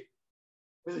great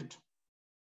visit.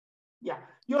 Yeah.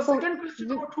 Your second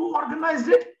question about who organized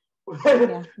it?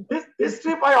 Well, this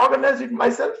trip I organized it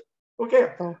myself.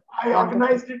 Okay. I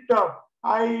organized it.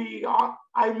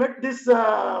 I met this.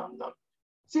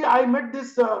 I met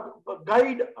this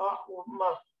guide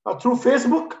through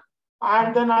Facebook,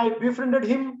 and then I befriended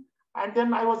him, and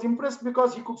then I was impressed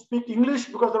because he could speak English,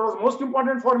 because that was most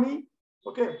important for me.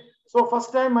 Okay. So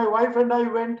first time my wife and I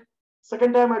went.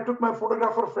 Second time I took my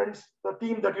photographer friends, the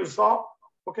team that you saw.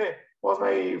 Okay, was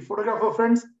my photographer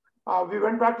friends. We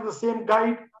went back to the same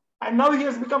guide, and now he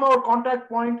has become our contact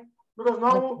point, because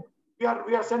now we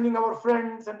are sending our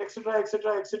friends and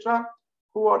etc.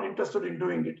 who are interested in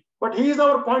doing it. But he is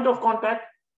our point of contact.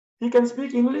 He can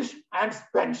speak English and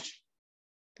Spanish.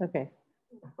 Okay.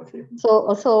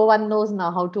 So one knows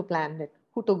now how to plan it,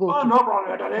 who to go to. No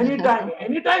problem at all.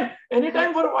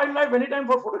 Anytime for wildlife, anytime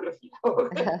for photography.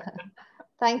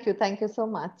 Thank you so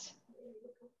much.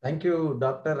 Thank you,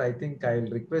 Doctor. I think I'll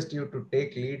request you to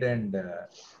take lead and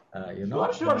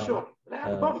Sure.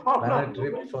 plan a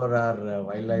trip for our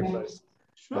wildlifers.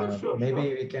 Sure.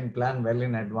 Maybe we can plan well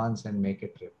in advance and make a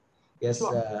trip. Yes,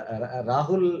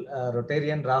 Rahul,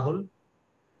 Rotarian Rahul.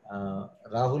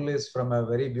 Rahul is from a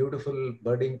very beautiful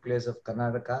birding place of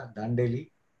Karnataka,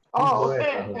 Dandeli. Oh,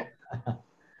 okay.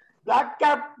 Black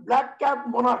cap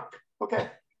monarch. Okay.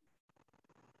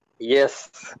 Yes,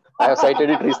 I have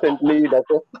cited it recently,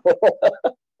 Doctor.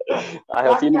 I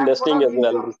have seen him nesting as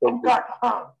well recently.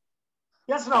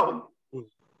 Yes, Rahul.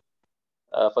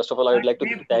 First of all, I would like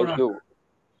to thank you.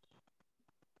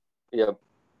 Yeah,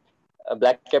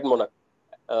 black-capped monarch.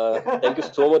 Thank you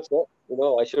so much, sir.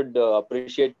 I should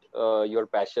appreciate your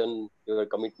passion, your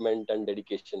commitment, and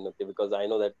dedication. Okay, because I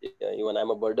know that even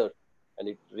I'm a birder, and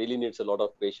it really needs a lot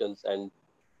of patience. And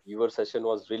your session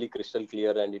was really crystal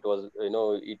clear, and it was,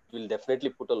 it will definitely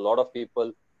put a lot of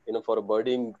people, for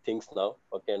birding things now.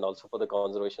 Okay, and also for the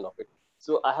conservation of it.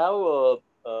 So I have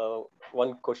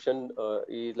one question.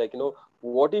 Is like,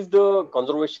 what is the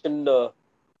conservation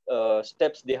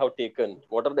steps they have taken?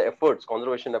 What are the efforts,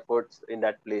 conservation efforts in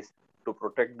that place to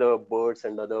protect the birds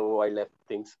and other wildlife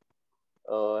things?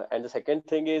 And the second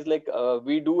thing is like,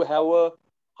 we do have a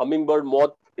hummingbird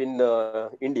moth in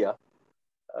India.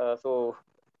 So,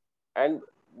 and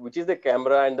which is the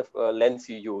camera and the lens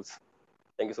you use?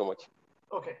 Thank you so much.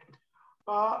 Okay.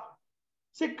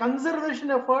 See, conservation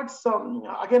efforts,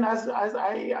 again, as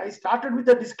I started with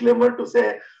a disclaimer to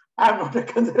say, I'm not a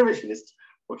conservationist.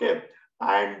 Okay.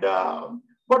 And,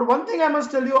 but one thing I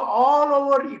must tell you, all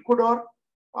over Ecuador,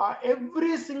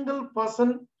 every single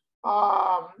person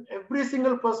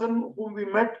whom we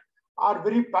met are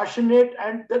very passionate.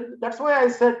 And that's why I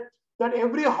said that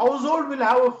every household will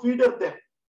have a feeder there.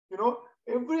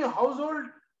 Every household,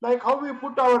 like how we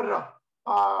put our,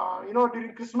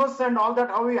 during Christmas and all that,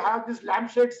 how we have these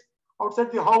lampshades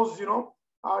outside the house,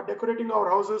 decorating our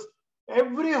houses.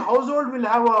 Every household will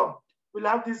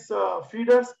have these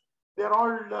feeders. They're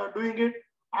all doing it.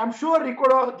 I'm sure the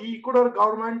Ecuador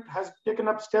government has taken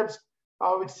up steps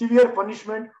with severe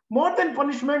punishment. More than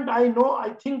punishment,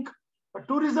 I think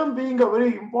tourism being a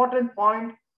very important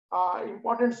point,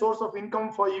 important source of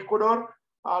income for Ecuador.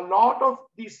 A lot of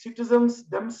these citizens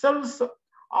themselves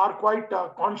are quite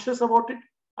conscious about it,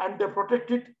 and they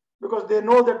protect it because they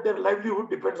know that their livelihood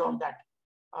depends on that.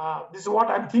 This is what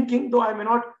I'm thinking, though I may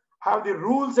not have the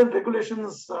rules and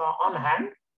regulations on hand,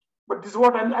 but this is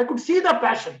what I could see the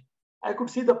passion. I could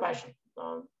see the passion.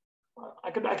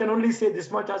 I can only say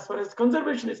this much as far as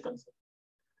conservation is concerned.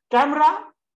 Camera,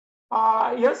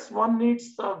 yes, one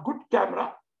needs a good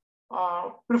camera,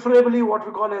 preferably what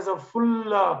we call as a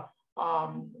full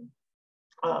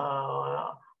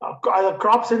either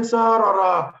crop sensor or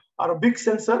a big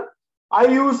sensor. I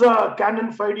use a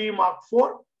Canon 5D Mark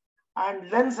IV,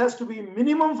 and lens has to be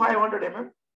minimum 500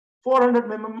 mm. 400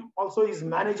 mm also is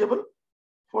manageable.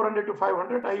 400 to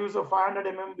 500. I use a 500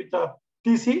 mm with a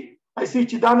TC. I see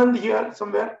Chidanand here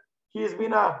somewhere. He has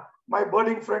been my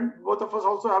birding friend. Both of us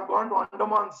also have gone to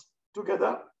Andamans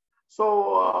together.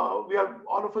 So we have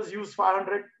all of us use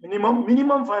 500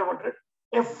 minimum 500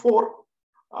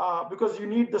 f4 because you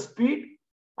need the speed,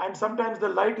 and sometimes the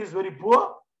light is very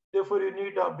poor. Therefore, you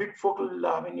need a big focal.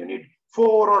 You need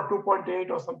 4 or 2.8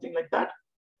 or something like that.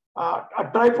 A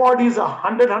tripod is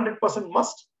 100%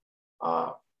 must.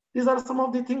 These are some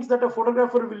of the things that a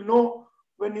photographer will know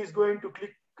when he's going to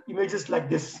click images like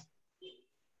this.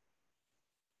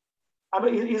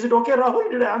 Is it okay,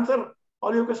 Rahul? Did I answer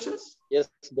all your questions? Yes,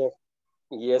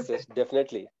 yes,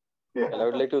 definitely. Yeah. And I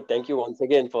would like to thank you once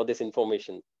again for this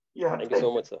information. Yeah, thank you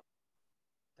so much, sir.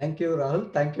 Thank you,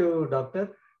 Rahul. Thank you,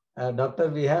 Doctor. Doctor,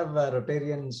 we have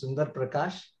Rotarian Sundar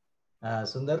Prakash.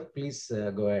 Sundar, please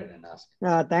go ahead and ask.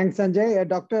 Thanks, Sanjay.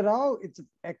 Dr. Rao, it's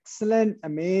excellent,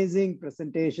 amazing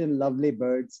presentation, lovely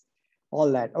birds,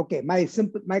 all that. Okay, my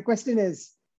question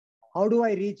is, how do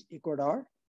I reach Ecuador?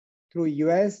 Through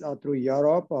US or through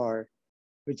Europe or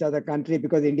which other country?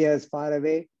 Because India is far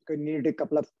away. You need a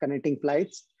couple of connecting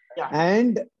flights. Yeah.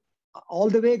 And all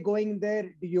the way going there,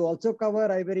 do you also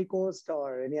cover Ivory Coast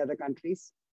or any other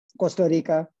countries? Costa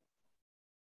Rica?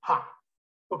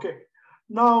 Okay.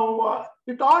 Now,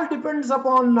 it all depends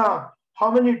upon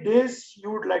how many days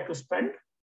you would like to spend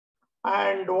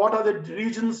and what are the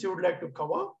regions you would like to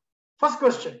cover. First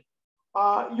question,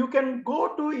 you can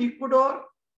go to Ecuador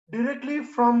directly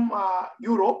from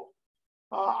Europe.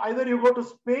 Either you go to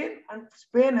Spain, and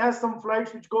Spain has some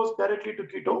flights which goes directly to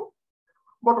Quito.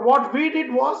 But what we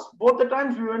did was, both the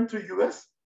times we went to US,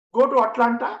 go to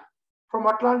Atlanta. From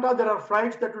Atlanta, there are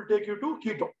flights that will take you to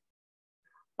Quito.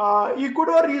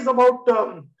 Ecuador is about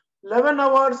 11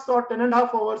 hours or 10 and a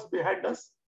half hours behind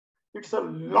us. It's a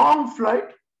long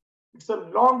flight. It's a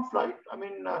long flight. I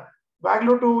mean,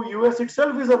 Bangalore to US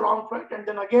itself is a long flight. And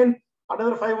then again,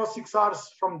 another 5 or 6 hours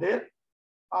from there.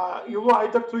 You go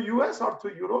either through US or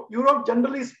through Europe. Europe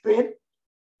generally is Spain.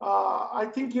 I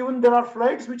think even there are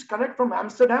flights which connect from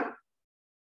Amsterdam.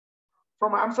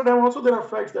 From Amsterdam also there are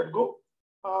flights that go.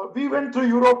 We went through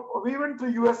Europe. We went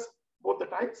through US both the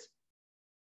times.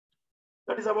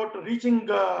 That is about reaching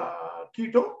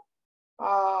Quito.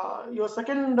 Your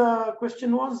second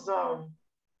question was?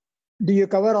 Do you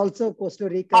cover also Costa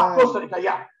Rica? Costa Rica,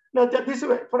 yeah. Now, this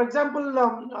way, for example,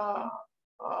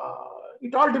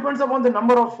 it all depends upon the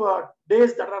number of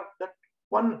days that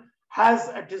one has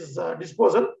at his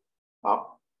disposal.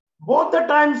 Both the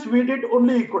times we did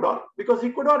only Ecuador, because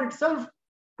Ecuador itself,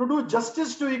 to do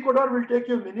justice to Ecuador, will take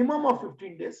you a minimum of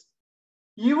 15 days.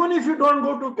 Even if you don't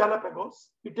go to Galapagos,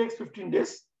 it takes 15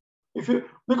 days.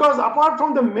 Because apart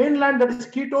from the mainland, that is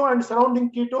Quito and surrounding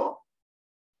Quito,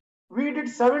 we did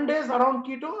 7 days around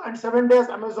Quito and 7 days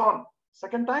Amazon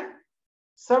second time,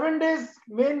 7 days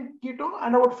main Quito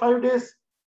and about 5 days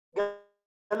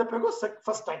Galapagos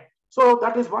first time. So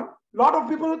that is one. Lot of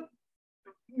people,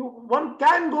 one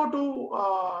can go to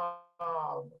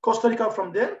Costa Rica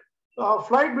from there.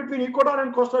 Flight between Ecuador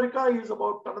and Costa Rica is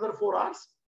about another 4 hours.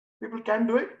 People can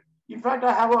do it. In fact, we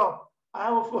have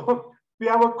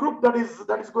a group that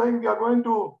is going. We are going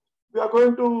to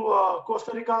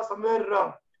Costa Rica somewhere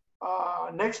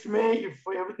next May, if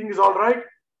everything is all right.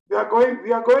 We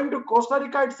are going to Costa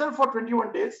Rica itself for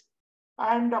 21 days,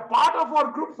 and a part of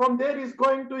our group from there is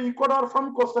going to Ecuador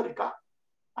from Costa Rica,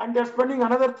 and they're spending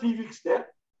another 3 weeks there.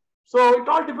 So it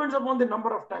all depends upon the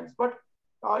number of times. But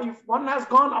if one has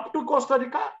gone up to Costa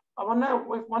Rica,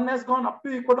 if one has gone up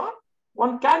to Ecuador,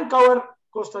 one can cover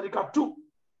Costa Rica too.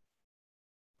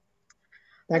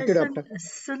 Thank you, Doctor.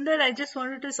 Sundar, I just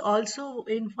wanted to also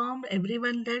inform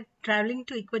everyone that traveling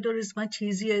to Ecuador is much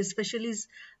easier, especially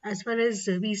as far as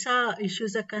visa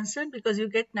issues are concerned, because you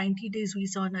get 90 days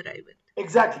visa on arrival.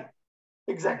 Exactly.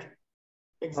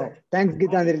 Oh, thanks,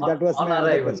 Gitanjali. That was on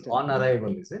arrival. On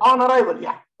arrival, is it? On arrival,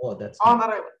 yeah. Oh, that's on nice.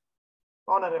 arrival.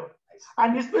 On arrival.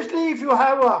 And especially if you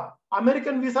have a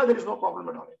American visa, there is no problem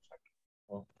at all. In fact.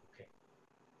 Oh, okay.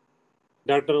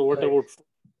 Doctor, what about food?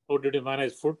 How did you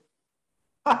manage food?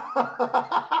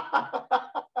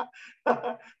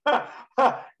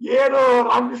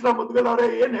 Ramakrishna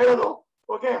Mudgal,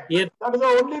 okay. Yeah. That is the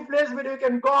only place where you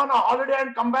can go on a holiday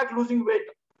and come back losing weight.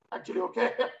 Actually,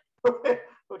 okay.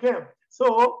 Okay.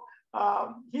 So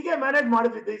he can manage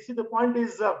ಮಾಡಿದ್ವಿ. See, the point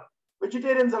is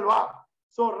vegetarians alwa.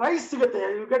 So rice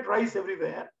sigate, you get rice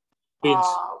everywhere.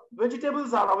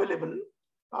 Vegetables are available.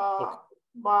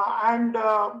 And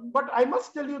but I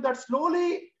must tell you that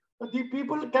slowly the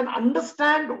people can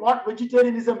understand what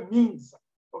vegetarianism means.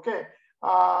 Okay.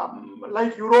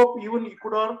 Like Europe, even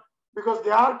Ecuador, because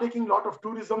they are taking a lot of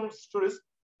tourists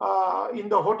in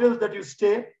the hotels that you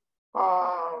stay.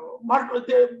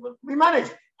 We manage.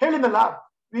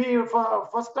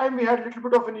 First time we had a little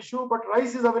bit of an issue, but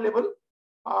rice is available,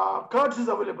 curds is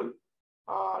available,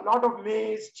 a lot of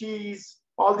maize, cheese,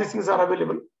 all these things are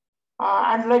available.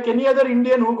 And like any other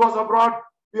Indian who goes abroad,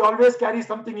 we always carry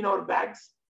something in our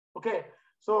bags. Okay,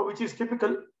 so which is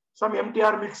typical. Some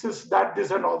MTR mixes that,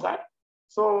 this, and all that.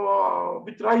 So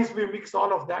with rice, we mix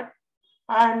all of that.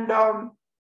 And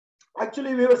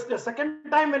actually, we was the second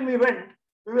time when we went,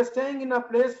 we were staying in a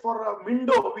place for a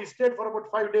window. We stayed for about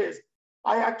 5 days.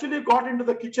 I actually got into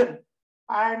the kitchen,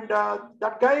 and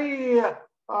that guy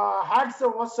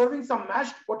was serving some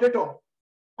mashed potato.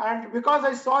 And because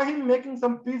I saw him making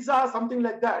some pizza, something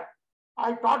like that,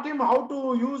 I taught him how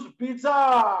to use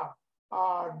pizza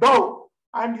dough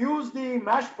and use the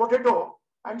mashed potato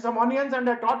and some onions, and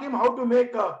I taught him how to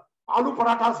make aloo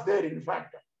parathas there, in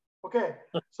fact. Okay,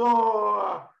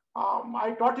 so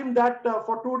I taught him that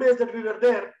for 2 days that we were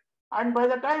there, and by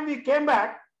the time we came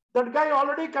back, that guy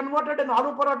already converted an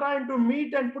aloo paratha into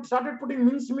meat and started putting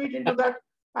minced meat into that,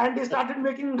 and he started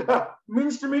making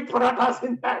minced meat parathas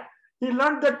in that. He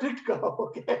learned the trick.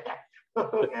 Okay.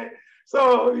 Okay.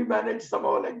 So we managed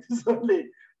somehow like this only.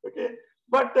 Okay.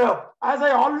 But as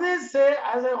I always say,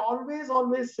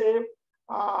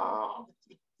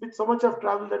 with so much of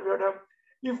travel that we have done,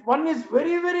 if one is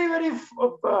very, very, very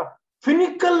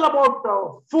finical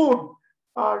about food,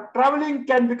 traveling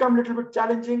can become a little bit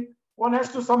challenging. One has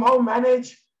to somehow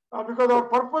manage because our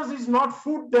purpose is not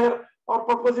food there. Our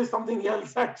purpose is something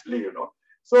else, actually, you know.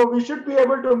 So we should be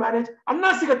able to manage.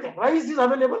 Anna sigate, rice is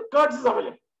available, curds is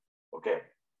available. Okay,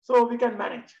 so we can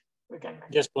manage. We can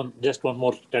manage. Just one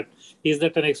more. Is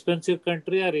that an expensive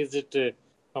country or is it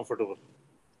comfortable?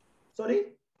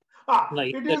 Sorry,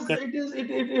 it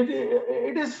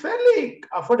is fairly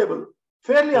affordable,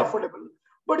 affordable.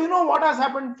 But you know what has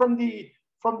happened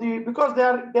because they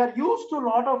are used to a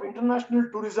lot of international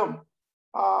tourism.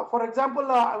 For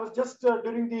example, I was just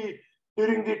during the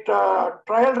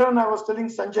trial run, I was telling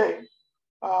Sanjay,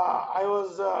 I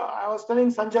was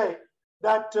telling Sanjay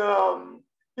that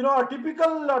you know, a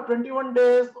typical 21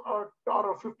 days or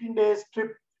a 15 days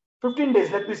trip, 15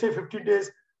 days, let me say 15 days,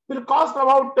 will cost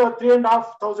about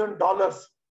 $3,500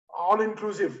 all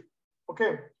inclusive.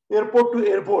 Okay, airport to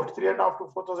airport, $3,500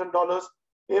 to $4,000,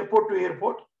 airport to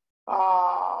airport.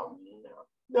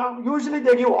 Usually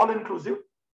they give all inclusive.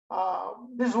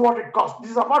 This is what it costs.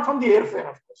 This is apart from the airfare,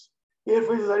 of course.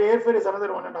 Airfare is another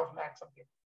 1.5 lakh something.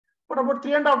 But about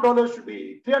 $3,500 should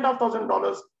be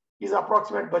 $3,500 is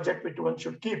approximate budget which one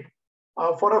should keep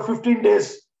for a 15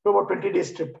 days to about 20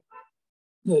 days trip.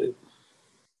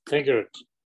 Thank you.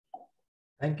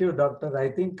 Thank you, Doctor.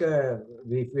 I think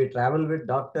if we travel with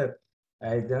Doctor,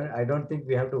 I don't think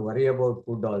we have to worry about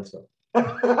food also.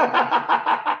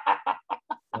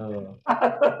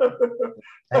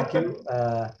 Thank you,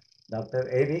 Doctor.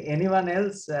 Anyone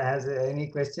else has any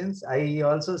questions? I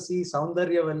also see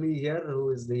Soundarya Valli here,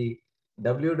 who is the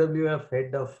WWF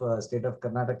head of state of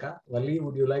Karnataka. Valli,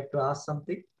 would you like to ask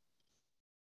something?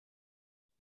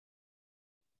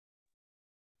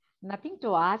 Nothing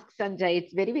to ask, Sanjay.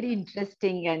 It's very, very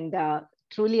interesting, and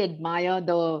truly admire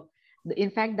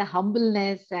in fact, the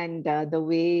humbleness and the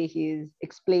way he's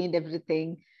explained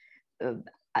everything.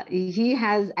 He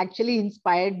has actually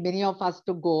inspired many of us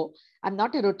to go. I'm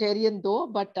not a Rotarian though,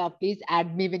 but please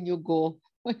add me when you go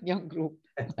in your group.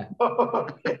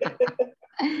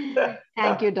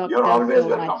 Thank you, Doctor. You're always so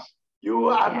welcome. Much.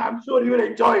 I'm sure you will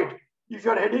enjoy it. If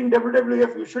you're heading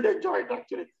WWF, you should enjoy it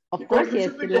actually. Of course,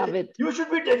 yes, we love it. You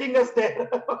should be taking us there.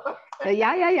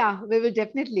 Yeah. We will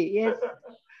definitely, yes.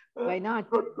 Why not?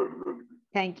 Good.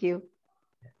 Thank you.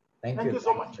 Thank you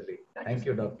so much. Thank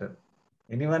you, Doctor.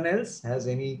 Anyone else has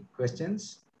any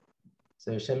questions?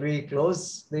 So shall we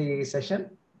close the session?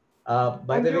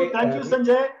 Thank you,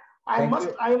 Sanjay.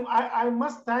 I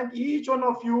must thank each one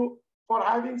of you for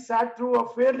having sat through a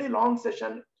fairly long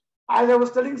session. as I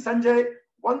was telling Sanjay,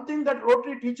 one thing that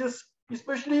Rotary teaches,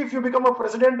 especially if you become a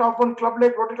president of one club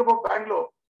like Rotary Club of Bangalore,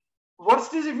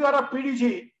 worst is if you are a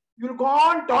PDG, you'll go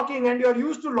on talking and you're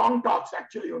used to long talks,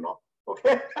 actually, you know.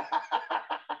 Okay.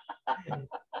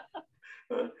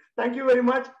 Thank you very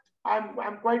much.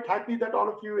 I'm quite happy that all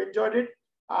of you enjoyed it.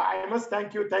 I must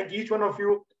thank each one of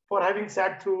you for having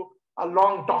sat through a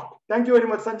long talk. Thank you very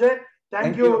much, Sanjay.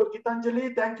 Thank you,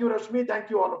 Gitanjali. Thank you, Rashmi. Thank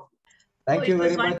you, all of you. Thank you very much.